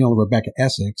Nathaniel and Rebecca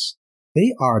Essex,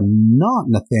 they are not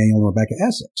Nathaniel and Rebecca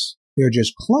Essex. They're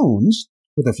just clones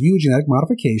with a few genetic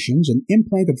modifications and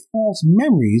implanted false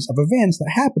memories of events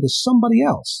that happened to somebody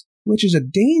else, which is a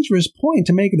dangerous point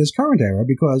to make in this current era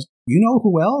because you know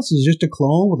who else is just a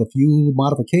clone with a few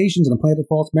modifications and implanted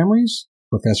false memories?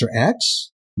 Professor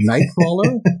X,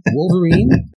 Nightcrawler,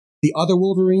 Wolverine, the other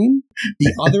Wolverine,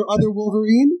 the other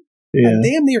Wolverine,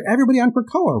 damn near everybody on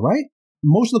Krakoa, right?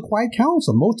 Most of the Quiet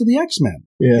Council, most of the X-Men.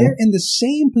 Yeah. They're in the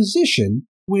same position,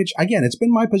 which, again, it's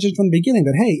been my position from the beginning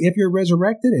that, hey, if you're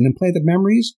resurrected and implanted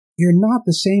memories, you're not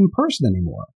the same person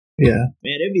anymore. Yeah.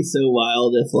 Man, it'd be so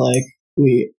wild if,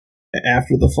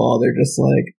 after the fall, they're just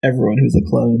like, everyone who's a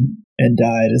clone and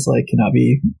died is cannot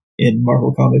be in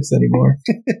Marvel Comics anymore.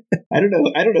 I don't know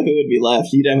who would be left.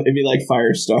 It'd be like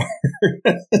Firestar.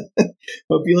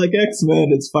 It'd be like X-Men.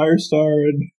 It's Firestar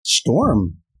and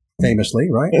Storm, famously,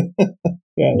 right?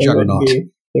 Yeah, there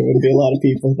wouldn't be a lot of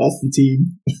people. That's the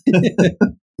team.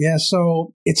 Yeah,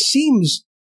 so it seems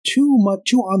too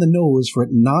on the nose for it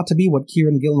not to be what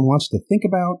Kieran Gillen wants to think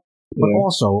about, but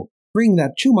also bringing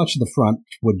that too much to the front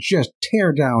would just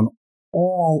tear down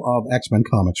all of X-Men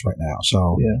comics right now.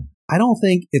 So I don't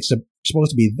think it's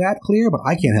supposed to be that clear, but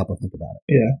I can't help but think about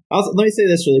it. Yeah. Let me say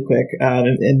this really quick,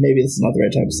 and maybe this is not the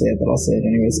right time to say it, but I'll say it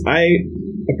anyways. I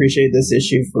appreciate this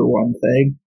issue for one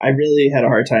thing. I really had a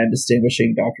hard time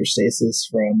distinguishing Dr. Stasis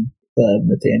from the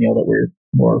Nathaniel that we're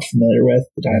more familiar with,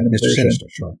 the Diamond version. Sinister,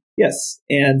 sure. Yes.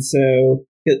 And so,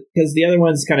 because the other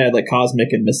ones kind of had cosmic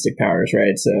and mystic powers,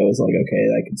 right? So it was okay,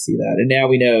 I can see that. And now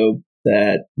we know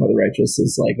that Mother Righteous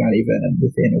is not even a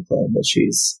Nathaniel clone, that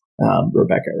she's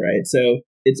Rebecca, right? So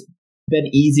it's been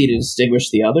easy to distinguish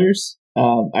the others.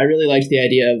 I really liked the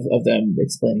idea of them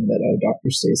explaining that, Dr.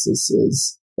 Stasis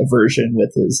is a version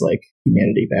with his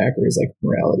humanity back or his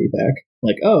morality back.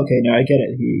 Okay, now I get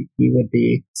it. He would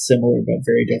be similar but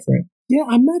very different. Yeah,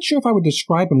 I'm not sure if I would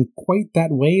describe him quite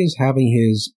that way as having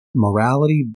his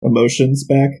morality, emotions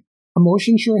back.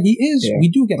 Emotion, sure, he is. Yeah. We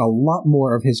do get a lot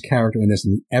more of his character in this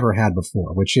than we ever had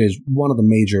before, which is one of the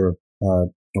major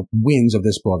wins of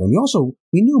this book. And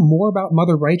we knew more about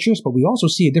Mother Righteous, but we also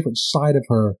see a different side of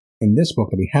her in this book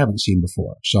that we haven't seen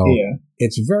before. So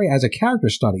it's as a character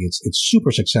study, it's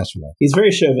super successful. He's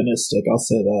very chauvinistic, I'll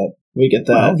say that. We get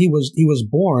that. Well, he was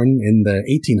born in the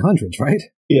 1800s, right?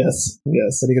 Yes. What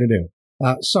are you going to do?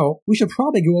 So we should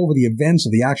probably go over the events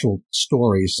of the actual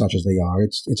stories such as they are.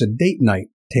 It's a date night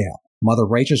tale. Mother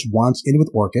Righteous wants in with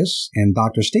Orcus, and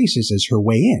Dr. Stasis is her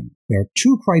way in. There are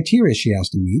two criteria she has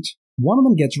to meet. One of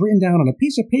them gets written down on a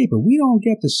piece of paper we don't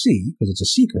get to see because it's a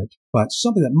secret, but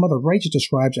something that Mother Righteous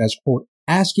describes as, quote,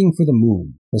 asking for the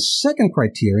moon. The second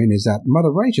criterion is that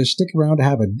Mother Righteous stick around to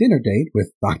have a dinner date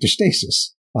with Dr.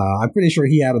 Stasis. I'm pretty sure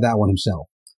he added that one himself.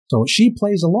 So she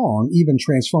plays along, even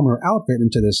transforming her outfit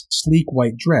into this sleek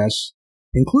white dress,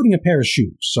 including a pair of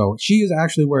shoes. So she is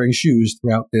actually wearing shoes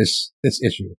throughout this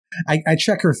issue. I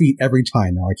check her feet every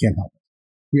time now. I can't help it.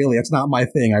 Really, it's not my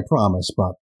thing, I promise,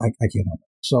 but I can't help it.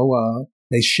 So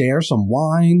they share some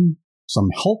wine, some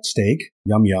Hulk steak,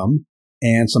 yum yum,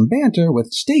 and some banter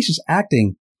with Stasis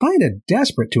acting kind of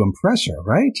desperate to impress her,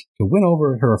 right? To win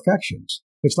over her affections,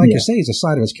 which, you say, is a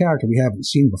side of his character we haven't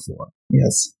seen before.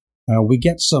 Yes. We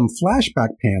get some flashback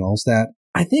panels that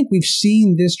I think we've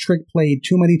seen this trick played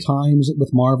too many times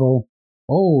with Marvel.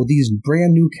 Oh, these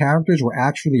brand new characters were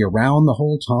actually around the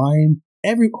whole time.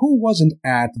 Who wasn't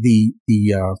at the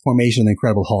formation of the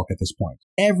Incredible Hulk at this point?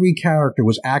 Every character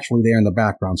was actually there in the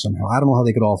background somehow. I don't know how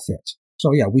they could all fit.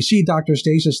 So yeah, we see Dr.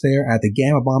 Stasis there at the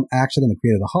Gamma Bomb accident that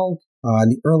created the Hulk, in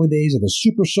the early days of the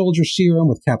Super Soldier Serum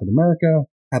with Captain America,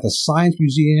 at the Science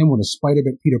Museum when the spider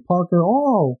bit Peter Parker,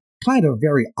 all kind of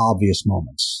very obvious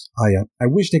moments. I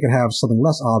wish they could have something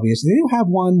less obvious. They do have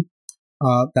one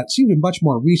that seemed much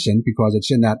more recent because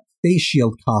it's in that face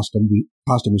shield costume we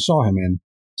saw him in,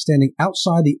 standing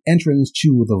outside the entrance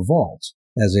to the vault,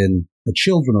 as in the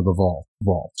children of the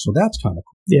vault. So that's kind of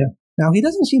cool. Yeah. Now, he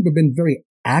doesn't seem to have been very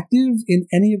active in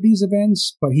any of these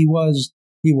events, but he was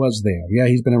there. Yeah,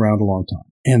 he's been around a long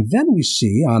time. And then we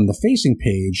see on the facing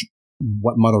page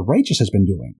what Mother Righteous has been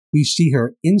doing. We see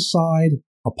her inside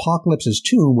Apocalypse's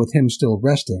tomb with him still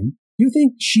resting. Do you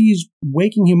think she's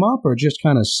waking him up or just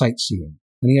kind of sightseeing?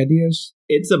 Any ideas?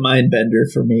 It's a mind bender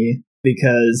for me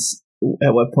because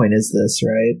at what point is this,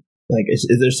 right? Like, is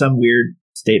there some weird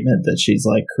statement that she's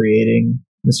like creating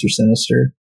Mr.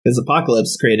 Sinister? Because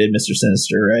Apocalypse created Mr.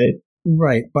 Sinister, right?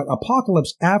 Right, but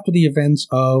Apocalypse, after the events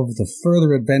of the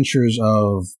further adventures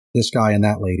of this guy and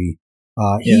that lady,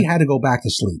 he had to go back to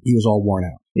sleep. He was all worn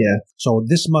out. Yeah. So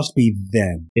this must be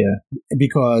then. Yeah.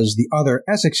 Because the other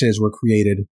Essexes were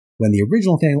created when the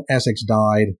original Essex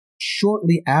died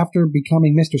shortly after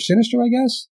becoming Mr. Sinister, I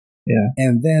guess. Yeah.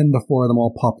 And then the four of them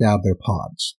all popped out of their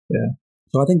pods. Yeah.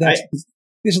 So I think this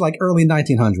is like early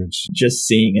 1900s. Just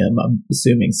seeing him, I'm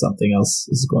assuming something else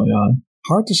is going on.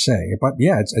 Hard to say, but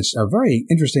yeah, it's a very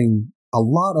interesting, a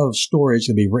lot of stories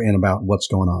to be written about what's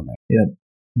going on there. Yeah.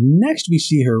 Next, we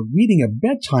see her reading a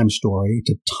bedtime story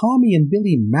to Tommy and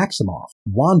Billy Maximoff,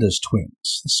 Wanda's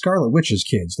twins, the Scarlet Witch's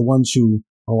kids, the ones who,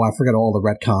 I forget all the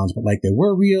retcons, but like they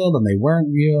were real, then they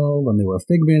weren't real, then they were a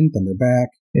figment, then they're back.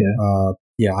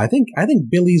 Yeah. I think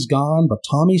Billy's gone, but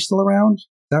Tommy's still around. Is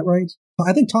that right?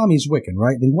 I think Tommy's Wiccan,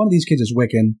 right? I think one of these kids is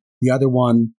Wiccan. The other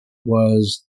one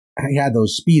he had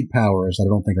those speed powers that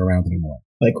I don't think are around anymore.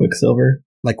 Like Quicksilver?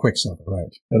 Like Quicksilver,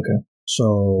 right. Okay.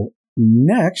 So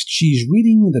next, she's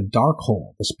reading The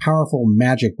Darkhold, this powerful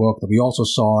magic book that we also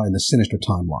saw in the Sinister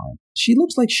timeline. She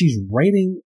looks like she's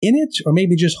writing in it, or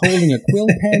maybe just holding a quill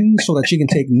pen so that she can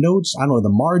take notes. I don't know, the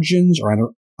margins, or I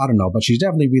don't know, but she's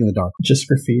definitely reading The Darkhold. Just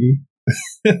graffiti.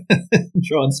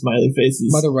 Drawing smiley faces.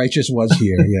 Mother Righteous was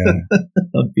here, yeah.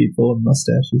 Of people and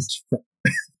mustaches.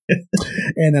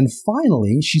 And then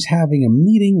finally, she's having a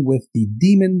meeting with the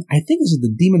demon, I think this is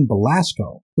the demon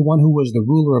Belasco, the one who was the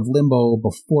ruler of Limbo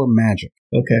before magic.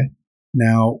 Okay.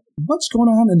 Now, what's going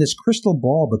on in this crystal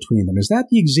ball between them? Is that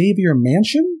the Xavier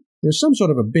Mansion? There's some sort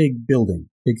of a big building,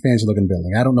 big fancy-looking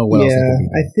building. I don't know what else it could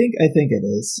be. I think it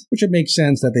is. Which would make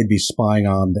sense that they'd be spying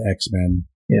on the X-Men.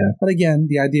 Yeah. But again,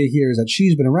 the idea here is that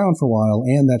she's been around for a while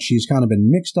and that she's kind of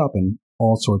been mixed up in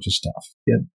all sorts of stuff.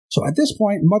 Yeah. So at this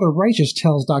point, Mother Righteous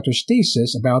tells Dr.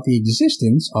 Stasis about the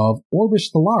existence of Orbis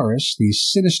Stellaris, the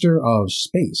Sinister of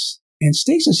space. And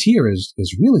Stasis here is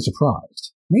really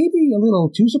surprised. Maybe a little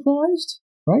too surprised,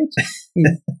 right?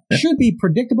 It should be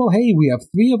predictable. Hey, we have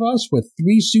 3 of us with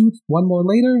 3 suits, 1 more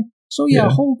later. So yeah.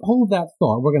 Hold that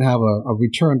thought. We're going to have a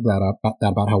return to that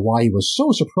about why he was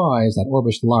so surprised that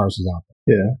Orbis Stellaris is out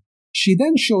there. Yeah. She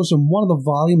then shows him one of the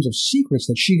volumes of secrets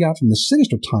that she got from the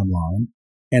Sinister timeline,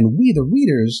 and we, the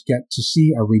readers, get to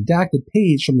see a redacted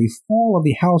page from the Fall of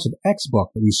the House of X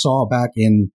book that we saw back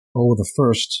in, the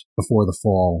first Before the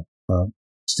Fall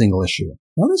single issue.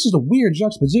 Now, this is a weird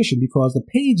juxtaposition because the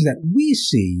page that we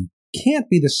see can't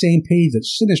be the same page that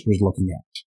Sinister is looking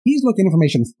at. He's looking at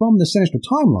information from the Sinister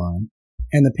timeline,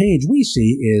 and the page we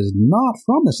see is not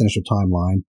from the Sinister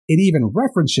timeline. It even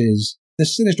references the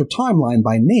Sinister timeline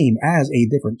by name as a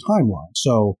different timeline.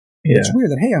 So it's weird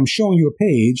that, hey, I'm showing you a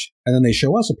page, and then they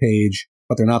show us a page,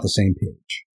 but they're not the same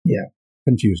page. Yeah.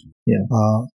 Confusing. Yeah.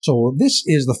 So this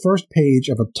is the first page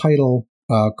of a title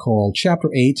called Chapter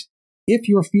 8, If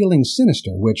You're Feeling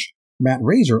Sinister, which Matt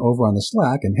Razor over on the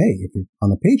Slack, and hey, if you're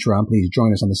on the Patreon, please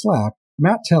join us on the Slack.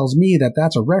 Matt tells me that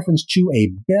that's a reference to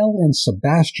a Belle and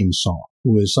Sebastian song,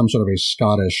 who is some sort of a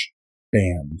Scottish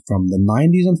band from the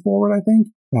 90s and forward, I think.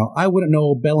 Now, I wouldn't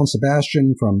know Belle and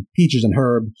Sebastian from Peaches and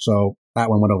Herb, so that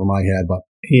one went over my head, but...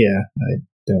 Yeah, I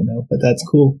don't know, but that's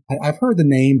cool. I've heard the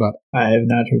name, but... I have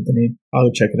not heard the name.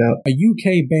 I'll check it out. A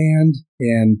UK band,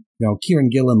 and, Kieran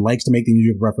Gillen likes to make the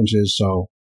music references, so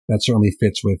that certainly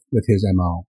fits with his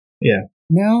MO. Yeah.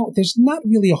 Now, there's not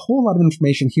really a whole lot of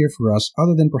information here for us,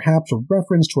 other than perhaps a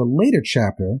reference to a later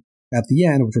chapter at the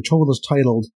end, which we're told is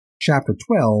titled Chapter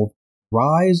 12,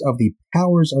 Rise of the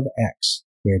Powers of X,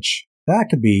 which That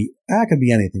could be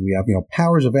anything. We have,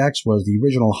 Powers of X was the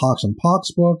original Hawks and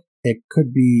Pox book. It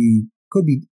could be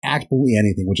absolutely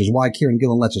anything, which is why Kieran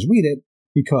Gillen lets us read it,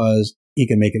 because he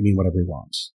can make it mean whatever he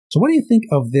wants. So what do you think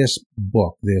of this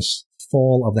book, this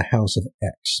Fall of the House of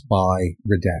X by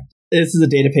Redact? This is a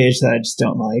data page that I just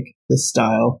don't like, this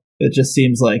style. It just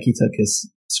seems like he took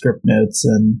his script notes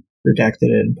and redacted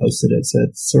it and posted it, so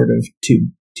it's sort of too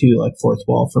like fourth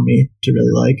wall for me to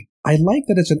really like. I like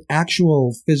that it's an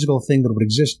actual physical thing that would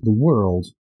exist in the world,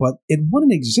 but it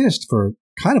wouldn't exist for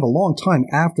kind of a long time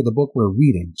after the book we're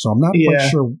reading, so I'm not quite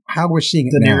sure how we're seeing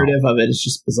it now. The narrative of it is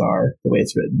just bizarre, the way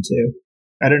it's written, too.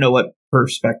 I don't know what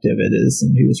perspective it is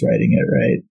and who's writing it,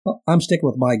 right? Well, I'm sticking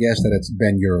with my guess that it's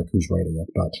Ben Urich who's writing it,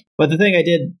 But the thing I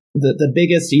did, the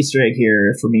biggest Easter egg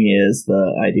here for me is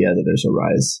the idea that there's a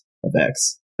rise of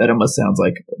X. That almost sounds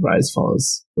like rise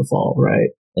follows the fall, right?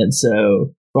 And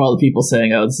so for all the people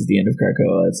saying, oh, this is the end of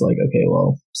Krakoa, it's like, okay,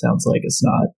 well, sounds like it's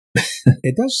not.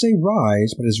 It does say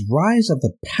rise, but it's rise of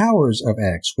the powers of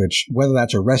X, which, whether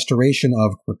that's a restoration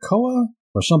of Krakoa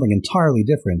or something entirely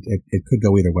different, it could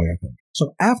go either way, I think.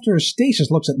 So after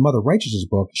Stasis looks at Mother Righteous's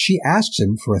book, she asks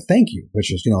him for a thank you,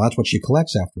 which is, that's what she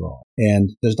collects after all.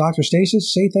 And does Dr.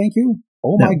 Stasis say thank you?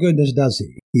 Oh my goodness, does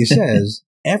he? He says,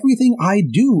 everything I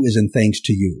do is in thanks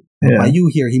to you. And by you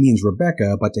here, he means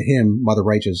Rebecca, but to him, Mother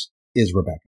Righteous is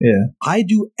Rebecca. Yeah. I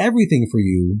do everything for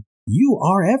you. You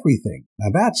are everything.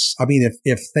 Now that's,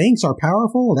 if thanks are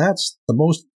powerful, that's the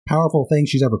most powerful thing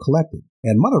she's ever collected.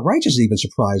 And Mother Righteous is even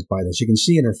surprised by this. You can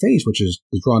see in her face, which is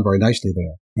drawn very nicely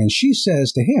there. And she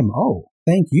says to him, oh,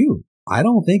 thank you. I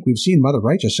don't think we've seen Mother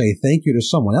Righteous say thank you to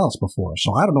someone else before.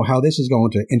 So I don't know how this is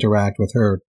going to interact with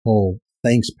her whole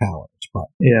thanks powers, but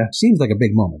it seems like a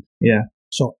big moment. Yeah.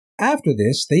 So after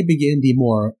this, they begin the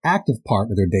more active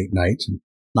part of their date night,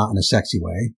 not in a sexy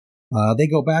way. They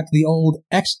go back to the old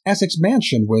Essex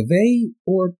mansion where they,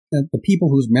 or the people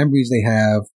whose memories they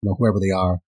have, whoever they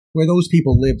are, where those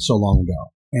people lived so long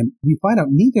ago. And we find out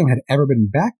neither of them had ever been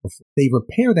back before. They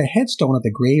repair the headstone at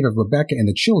the grave of Rebecca and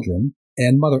the children,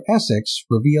 and Mother Essex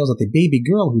reveals that the baby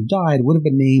girl who died would have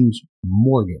been named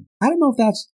Morgan. I don't know if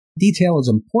that detail is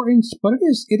important, but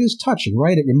it is touching,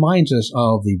 right? It reminds us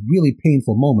of the really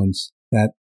painful moments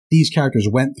that these characters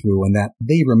went through and that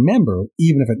they remember,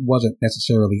 even if it wasn't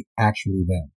necessarily actually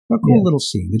them. A cool little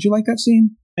scene. Did you like that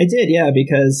scene? I did, yeah,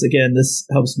 because, again, this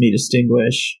helps me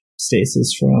distinguish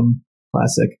Stasis from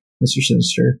classic Mr.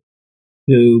 Sinister,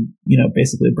 who,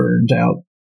 basically burned out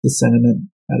the sentiment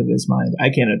out of his mind. I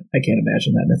can't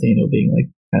imagine that Nathaniel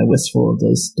being, kind of wistful of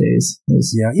those days.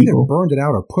 Either burned it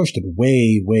out or pushed it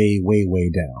way, way, way, way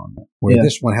down. Where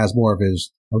this one has more of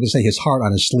his, I was going to say his heart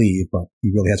on his sleeve, but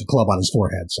he really has a club on his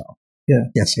forehead, so. Yeah.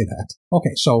 Can't say that.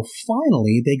 Okay, so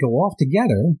finally they go off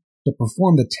together to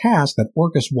perform the task that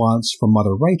Orcus wants from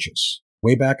Mother Righteous.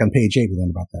 Way back on page 8 we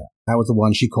learned about that. That was the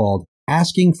one she called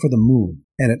Asking for the Moon.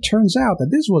 And it turns out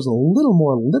that this was a little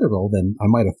more literal than I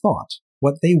might have thought.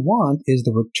 What they want is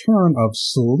the return of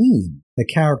Selene, the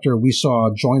character we saw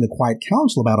join the Quiet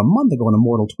Council about a month ago in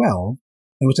Immortal 12.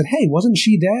 And we said, hey, wasn't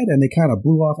she dead? And they kind of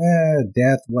blew off,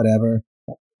 death, whatever.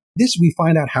 This we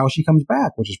find out how she comes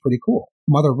back, which is pretty cool.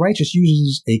 Mother Righteous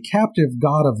uses a captive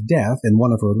god of death in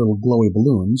one of her little glowy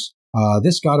balloons.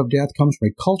 This god of death comes from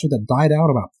a culture that died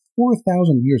out about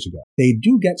 4,000 years ago. They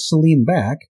do get Selene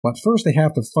back, but first they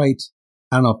have to fight,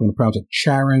 I don't know if I'm going to pronounce it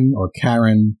Charon or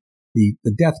Karen, the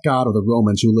death god of the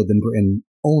Romans who lived in Britain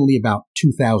only about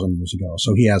 2,000 years ago,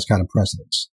 so he has kind of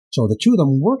precedence. So the two of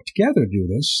them work together to do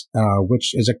this,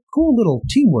 which is a cool little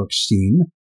teamwork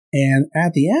scene, and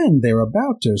at the end they're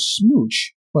about to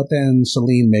smooch, but then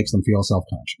Selene makes them feel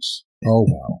self-conscious. Oh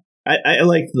well. I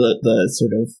like the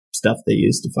sort of stuff they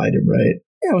used to fight him, right?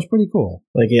 Yeah, it was pretty cool.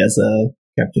 Like he has a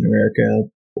Captain America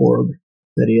orb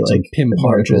that he some pim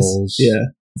particles.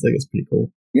 Yeah, it's pretty cool.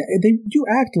 Yeah, they do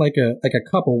act like a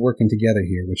couple working together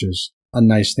here, which is a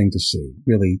nice thing to see.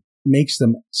 Really makes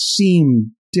them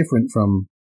seem different from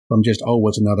just,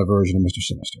 what's another version of Mr.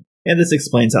 Sinister. And this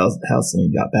explains how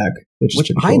Selene got back, which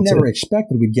is I cool never too.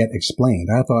 expected would get explained.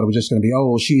 I thought it was just going to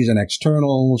be, she's an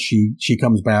external, she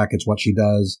comes back, it's what she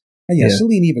does. And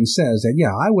Selene even says that,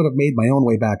 I would have made my own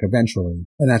way back eventually.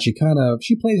 And that she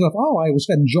plays off, I was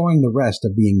enjoying the rest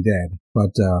of being dead.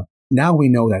 But now we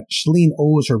know that Selene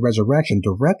owes her resurrection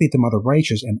directly to Mother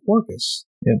Righteous and Orcus.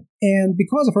 Yeah. And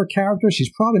because of her character,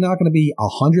 she's probably not going to be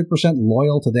 100%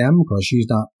 loyal to them, because she's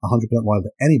not 100% loyal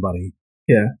to anybody.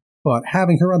 Yeah. But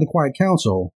having her on the Quiet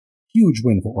Council, huge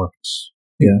win for Orcus.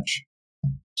 Huge.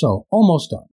 So,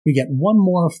 almost done. We get one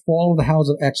more Fall of the House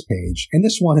of X page, and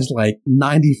this one is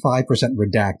 95%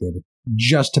 redacted,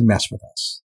 just to mess with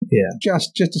us. Yeah.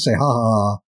 Just to say, ha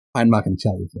ha ha, I'm not going to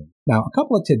tell you things. Now, a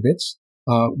couple of tidbits.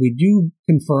 We do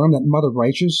confirm that Mother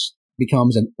Righteous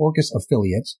becomes an Orcus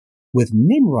affiliate, with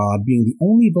Nimrod being the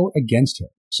only vote against her.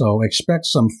 So expect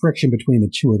some friction between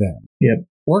the two of them. Yep.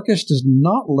 Orcus does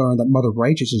not learn that Mother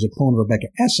Righteous is a clone of Rebecca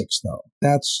Essex, though.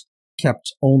 That's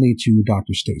kept only to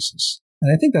Dr. Stasis.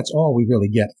 And I think that's all we really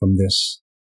get from this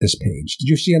page. Did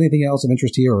you see anything else of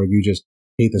interest here, or you just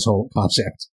hate this whole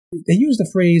concept? They use the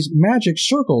phrase magic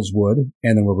circles would,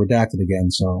 and then we're redacted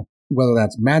again, so whether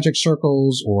that's magic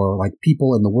circles or like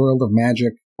people in the world of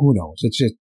magic, who knows? It's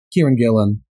just Kieran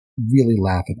Gillen really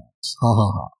laughing at us. Ha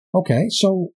ha ha. Okay,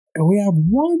 so we have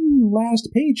one last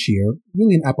page here,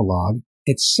 really an epilogue.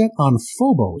 It's set on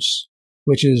Phobos,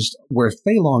 which is where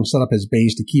Thalong set up his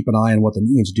base to keep an eye on what the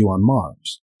mutants do on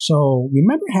Mars. So,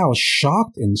 remember how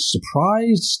shocked and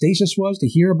surprised Stasis was to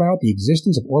hear about the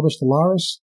existence of Orbis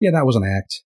Stellaris? Yeah, that was an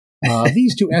act.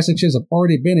 These two Essexes have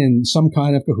already been in some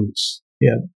kind of cahoots.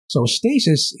 Yeah. So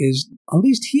Stasis is, at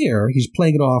least here, he's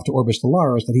playing it off to Orbis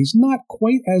Stellaris that he's not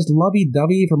quite as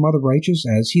lovey-dovey for Mother Righteous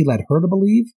as he led her to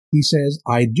believe. He says,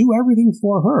 I do everything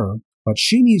for her, but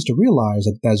she needs to realize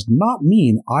that does not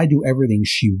mean I do everything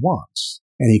she wants.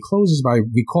 And he closes by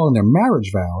recalling their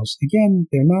marriage vows. Again,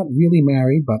 they're not really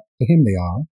married, but to him they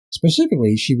are.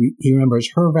 Specifically, he remembers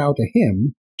her vow to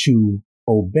him to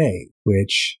obey,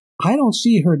 which I don't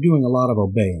see her doing a lot of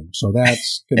obeying. So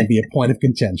that's going to be a point of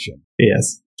contention.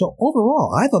 Yes. So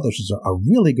overall, I thought this was a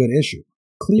really good issue.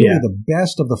 Clearly the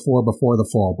best of the 4 Before the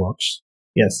Fall books.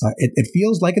 Yes. It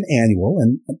feels like an annual,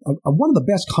 and one of the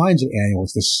best kinds of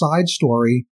annuals, the side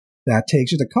story that takes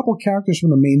just a couple characters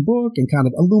from the main book and kind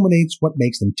of illuminates what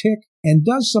makes them tick and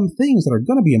does some things that are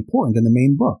going to be important in the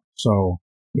main book. So,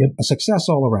 a success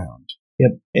all around.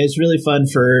 Yep. It's really fun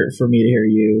for me to hear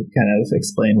you kind of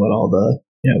explain what all the,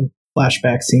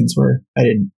 flashback scenes were. I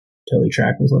didn't totally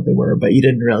track with what they were, but you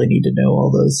didn't really need to know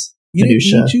all those minutiae.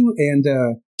 You didn't need to,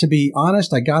 and to be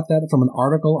honest, I got that from an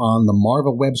article on the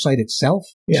Marvel website itself.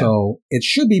 Yeah. So it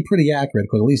should be pretty accurate,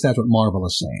 because at least that's what Marvel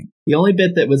is saying. The only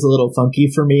bit that was a little funky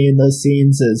for me in those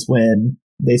scenes is when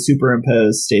they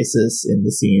superimposed Stasis in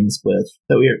the scenes where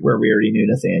we already knew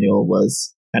Nathaniel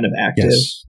was kind of active.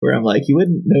 Yes. Where I'm like, you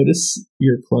wouldn't notice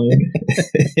your clone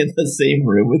in the same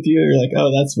room with you. You're like,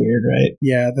 oh, that's weird, right?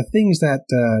 Yeah, the things that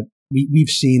we've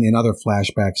seen in other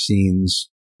flashback scenes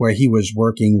where he was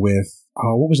working with,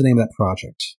 what was the name of that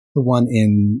project? The one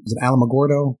in, is it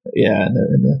Alamogordo? Yeah,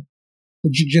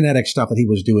 the genetic stuff that he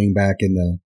was doing back in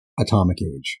the Atomic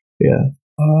Age. Yeah.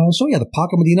 The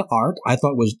Paco Medina art I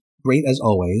thought was great as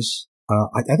always.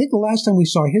 I think the last time we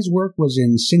saw his work was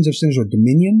in Sins of Sinister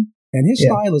Dominion, and his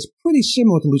style is pretty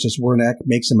similar to Lucius Werneck,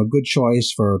 makes him a good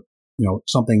choice for,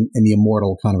 something in the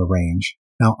immortal kind of a range.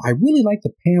 Now, I really like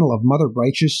the panel of Mother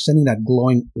Righteous sending that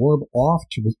glowing orb off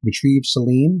to retrieve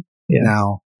Selene. Yeah.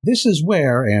 Now, this is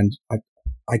where, and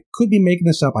I could be making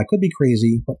this up, I could be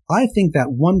crazy, but I think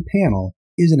that one panel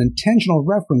is an intentional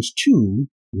reference to,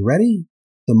 you ready?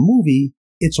 The movie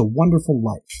It's a Wonderful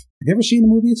Life. Have you ever seen the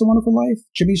movie It's a Wonderful Life?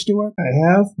 Jimmy Stewart? I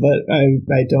have, but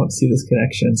I don't see this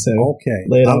connection, so okay.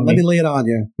 Let me lay it on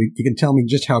you. You can tell me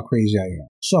just how crazy I am.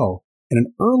 So, in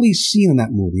an early scene in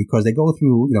that movie, because they go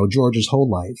through, George's whole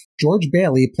life, George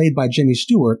Bailey, played by Jimmy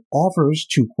Stewart, offers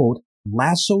to, quote,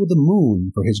 lasso the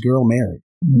moon for his girl Mary.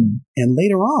 Mm. And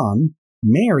later on,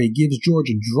 Mary gives George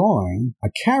a drawing, a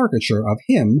caricature of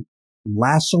him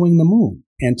lassoing the moon.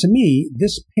 And to me,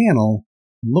 this panel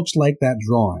looks like that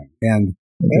drawing. And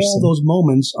all those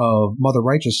moments of Mother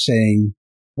Righteous saying,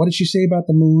 what did she say about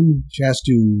the moon? She has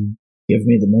to give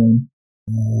me the moon.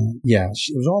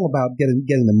 It was all about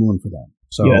getting the moon for them.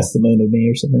 So you asked the moon of me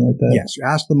or something like that? Yes, you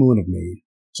asked the moon of me.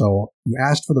 So you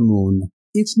asked for the moon.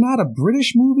 It's not a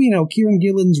British movie. Kieran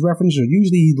Gillen's references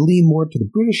usually lean more to the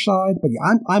British side, but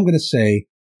I'm going to say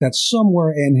that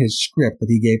somewhere in his script that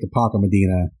he gave to Paco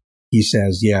Medina, he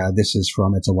says, this is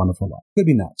from It's a Wonderful Life. Could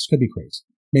be nuts. Could be crazy.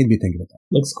 Made me think of it.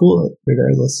 Looks cool,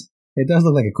 regardless. It does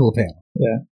look like a cool panel.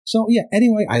 Yeah. So,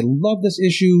 anyway, I love this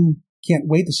issue. Can't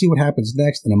wait to see what happens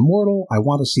next in Immortal. I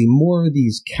want to see more of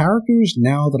these characters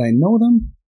now that I know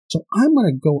them. So I'm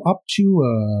going to go up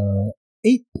to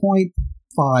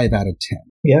 8.5 out of 10.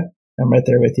 Yeah, I'm right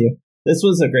there with you. This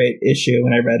was a great issue.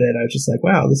 When I read it, I was just like,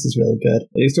 wow, this is really good.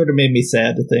 It sort of made me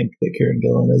sad to think that Kieran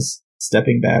Gillen is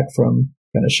stepping back from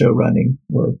kind of show running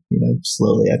or,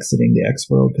 slowly exiting the X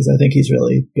world, because I think he's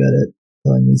really good at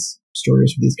telling these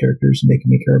stories with these characters and making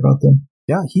me care about them.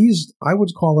 Yeah, I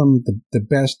would call him the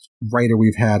best writer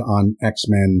we've had on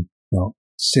X-Men,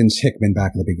 since Hickman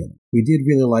back in the beginning. We did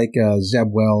really like Zeb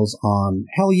Wells on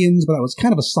Hellions, but that was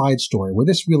kind of a side story, where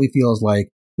this really feels like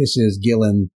this is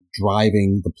Gillen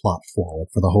driving the plot forward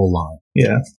for the whole line.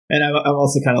 Yeah. And I'm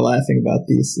also kind of laughing about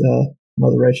these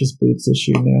Mother Righteous Boots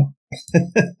issue now.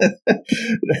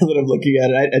 Now that I'm looking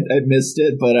at it, I missed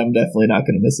it, but I'm definitely not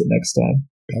going to miss it next time.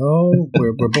 Oh,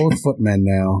 we're both footmen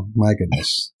now. My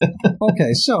goodness.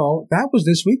 Okay, so that was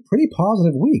this week. Pretty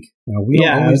positive week. We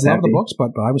don't always love the books,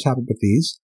 but I was happy with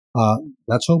these.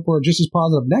 Let's hope we're just as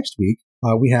positive next week.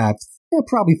 We have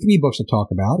probably 3 books to talk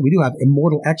about. We do have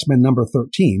Immortal X-Men number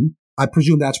 13. I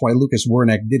presume that's why Lucas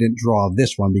Wernick didn't draw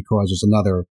this one, because there's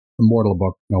another Immortal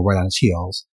book, right on its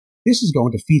heels. This is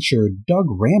going to feature Doug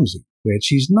Ramsey, which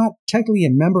he's not technically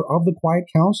a member of the Quiet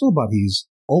Council, but he's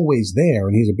always there,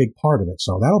 and he's a big part of it.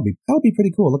 So that'll be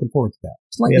pretty cool. Looking forward to that.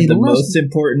 Slightly the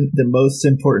most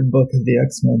important book of the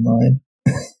X-Men line.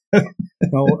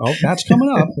 Oh, that's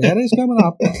coming up. That is coming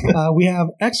up. We have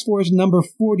X-Force number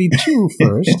 42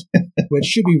 first, which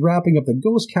should be wrapping up the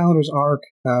Ghost Counters arc.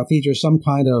 Features some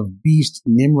kind of Beast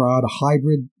Nimrod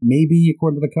hybrid, maybe,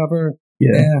 according to the cover.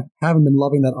 Yeah, haven't been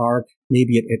loving that arc.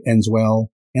 Maybe it ends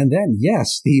well. And then,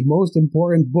 yes, the most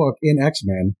important book in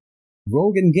X-Men,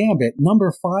 Rogue and Gambit,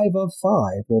 number 5 of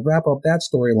 5. We'll wrap up that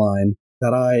storyline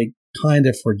that I kind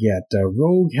of forget.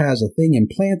 Rogue has a thing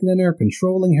implanted in her,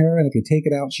 controlling her, and if you take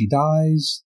it out, she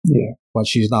dies. Yeah. But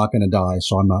she's not going to die,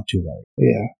 so I'm not too worried.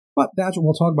 Yeah. But that's what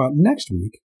we'll talk about next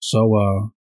week.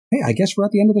 So, hey, I guess we're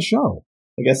at the end of the show.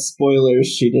 I guess spoilers,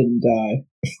 she didn't die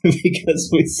because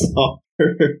we saw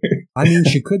her. I mean,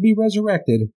 she could be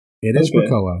resurrected. It is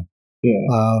Krakoa.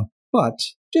 Yeah. But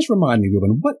just remind me,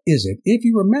 Ruben, what is it, if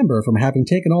you remember from having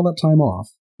taken all that time off,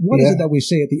 what is it that we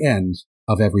say at the end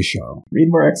of every show? Read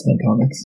more X-Men comics.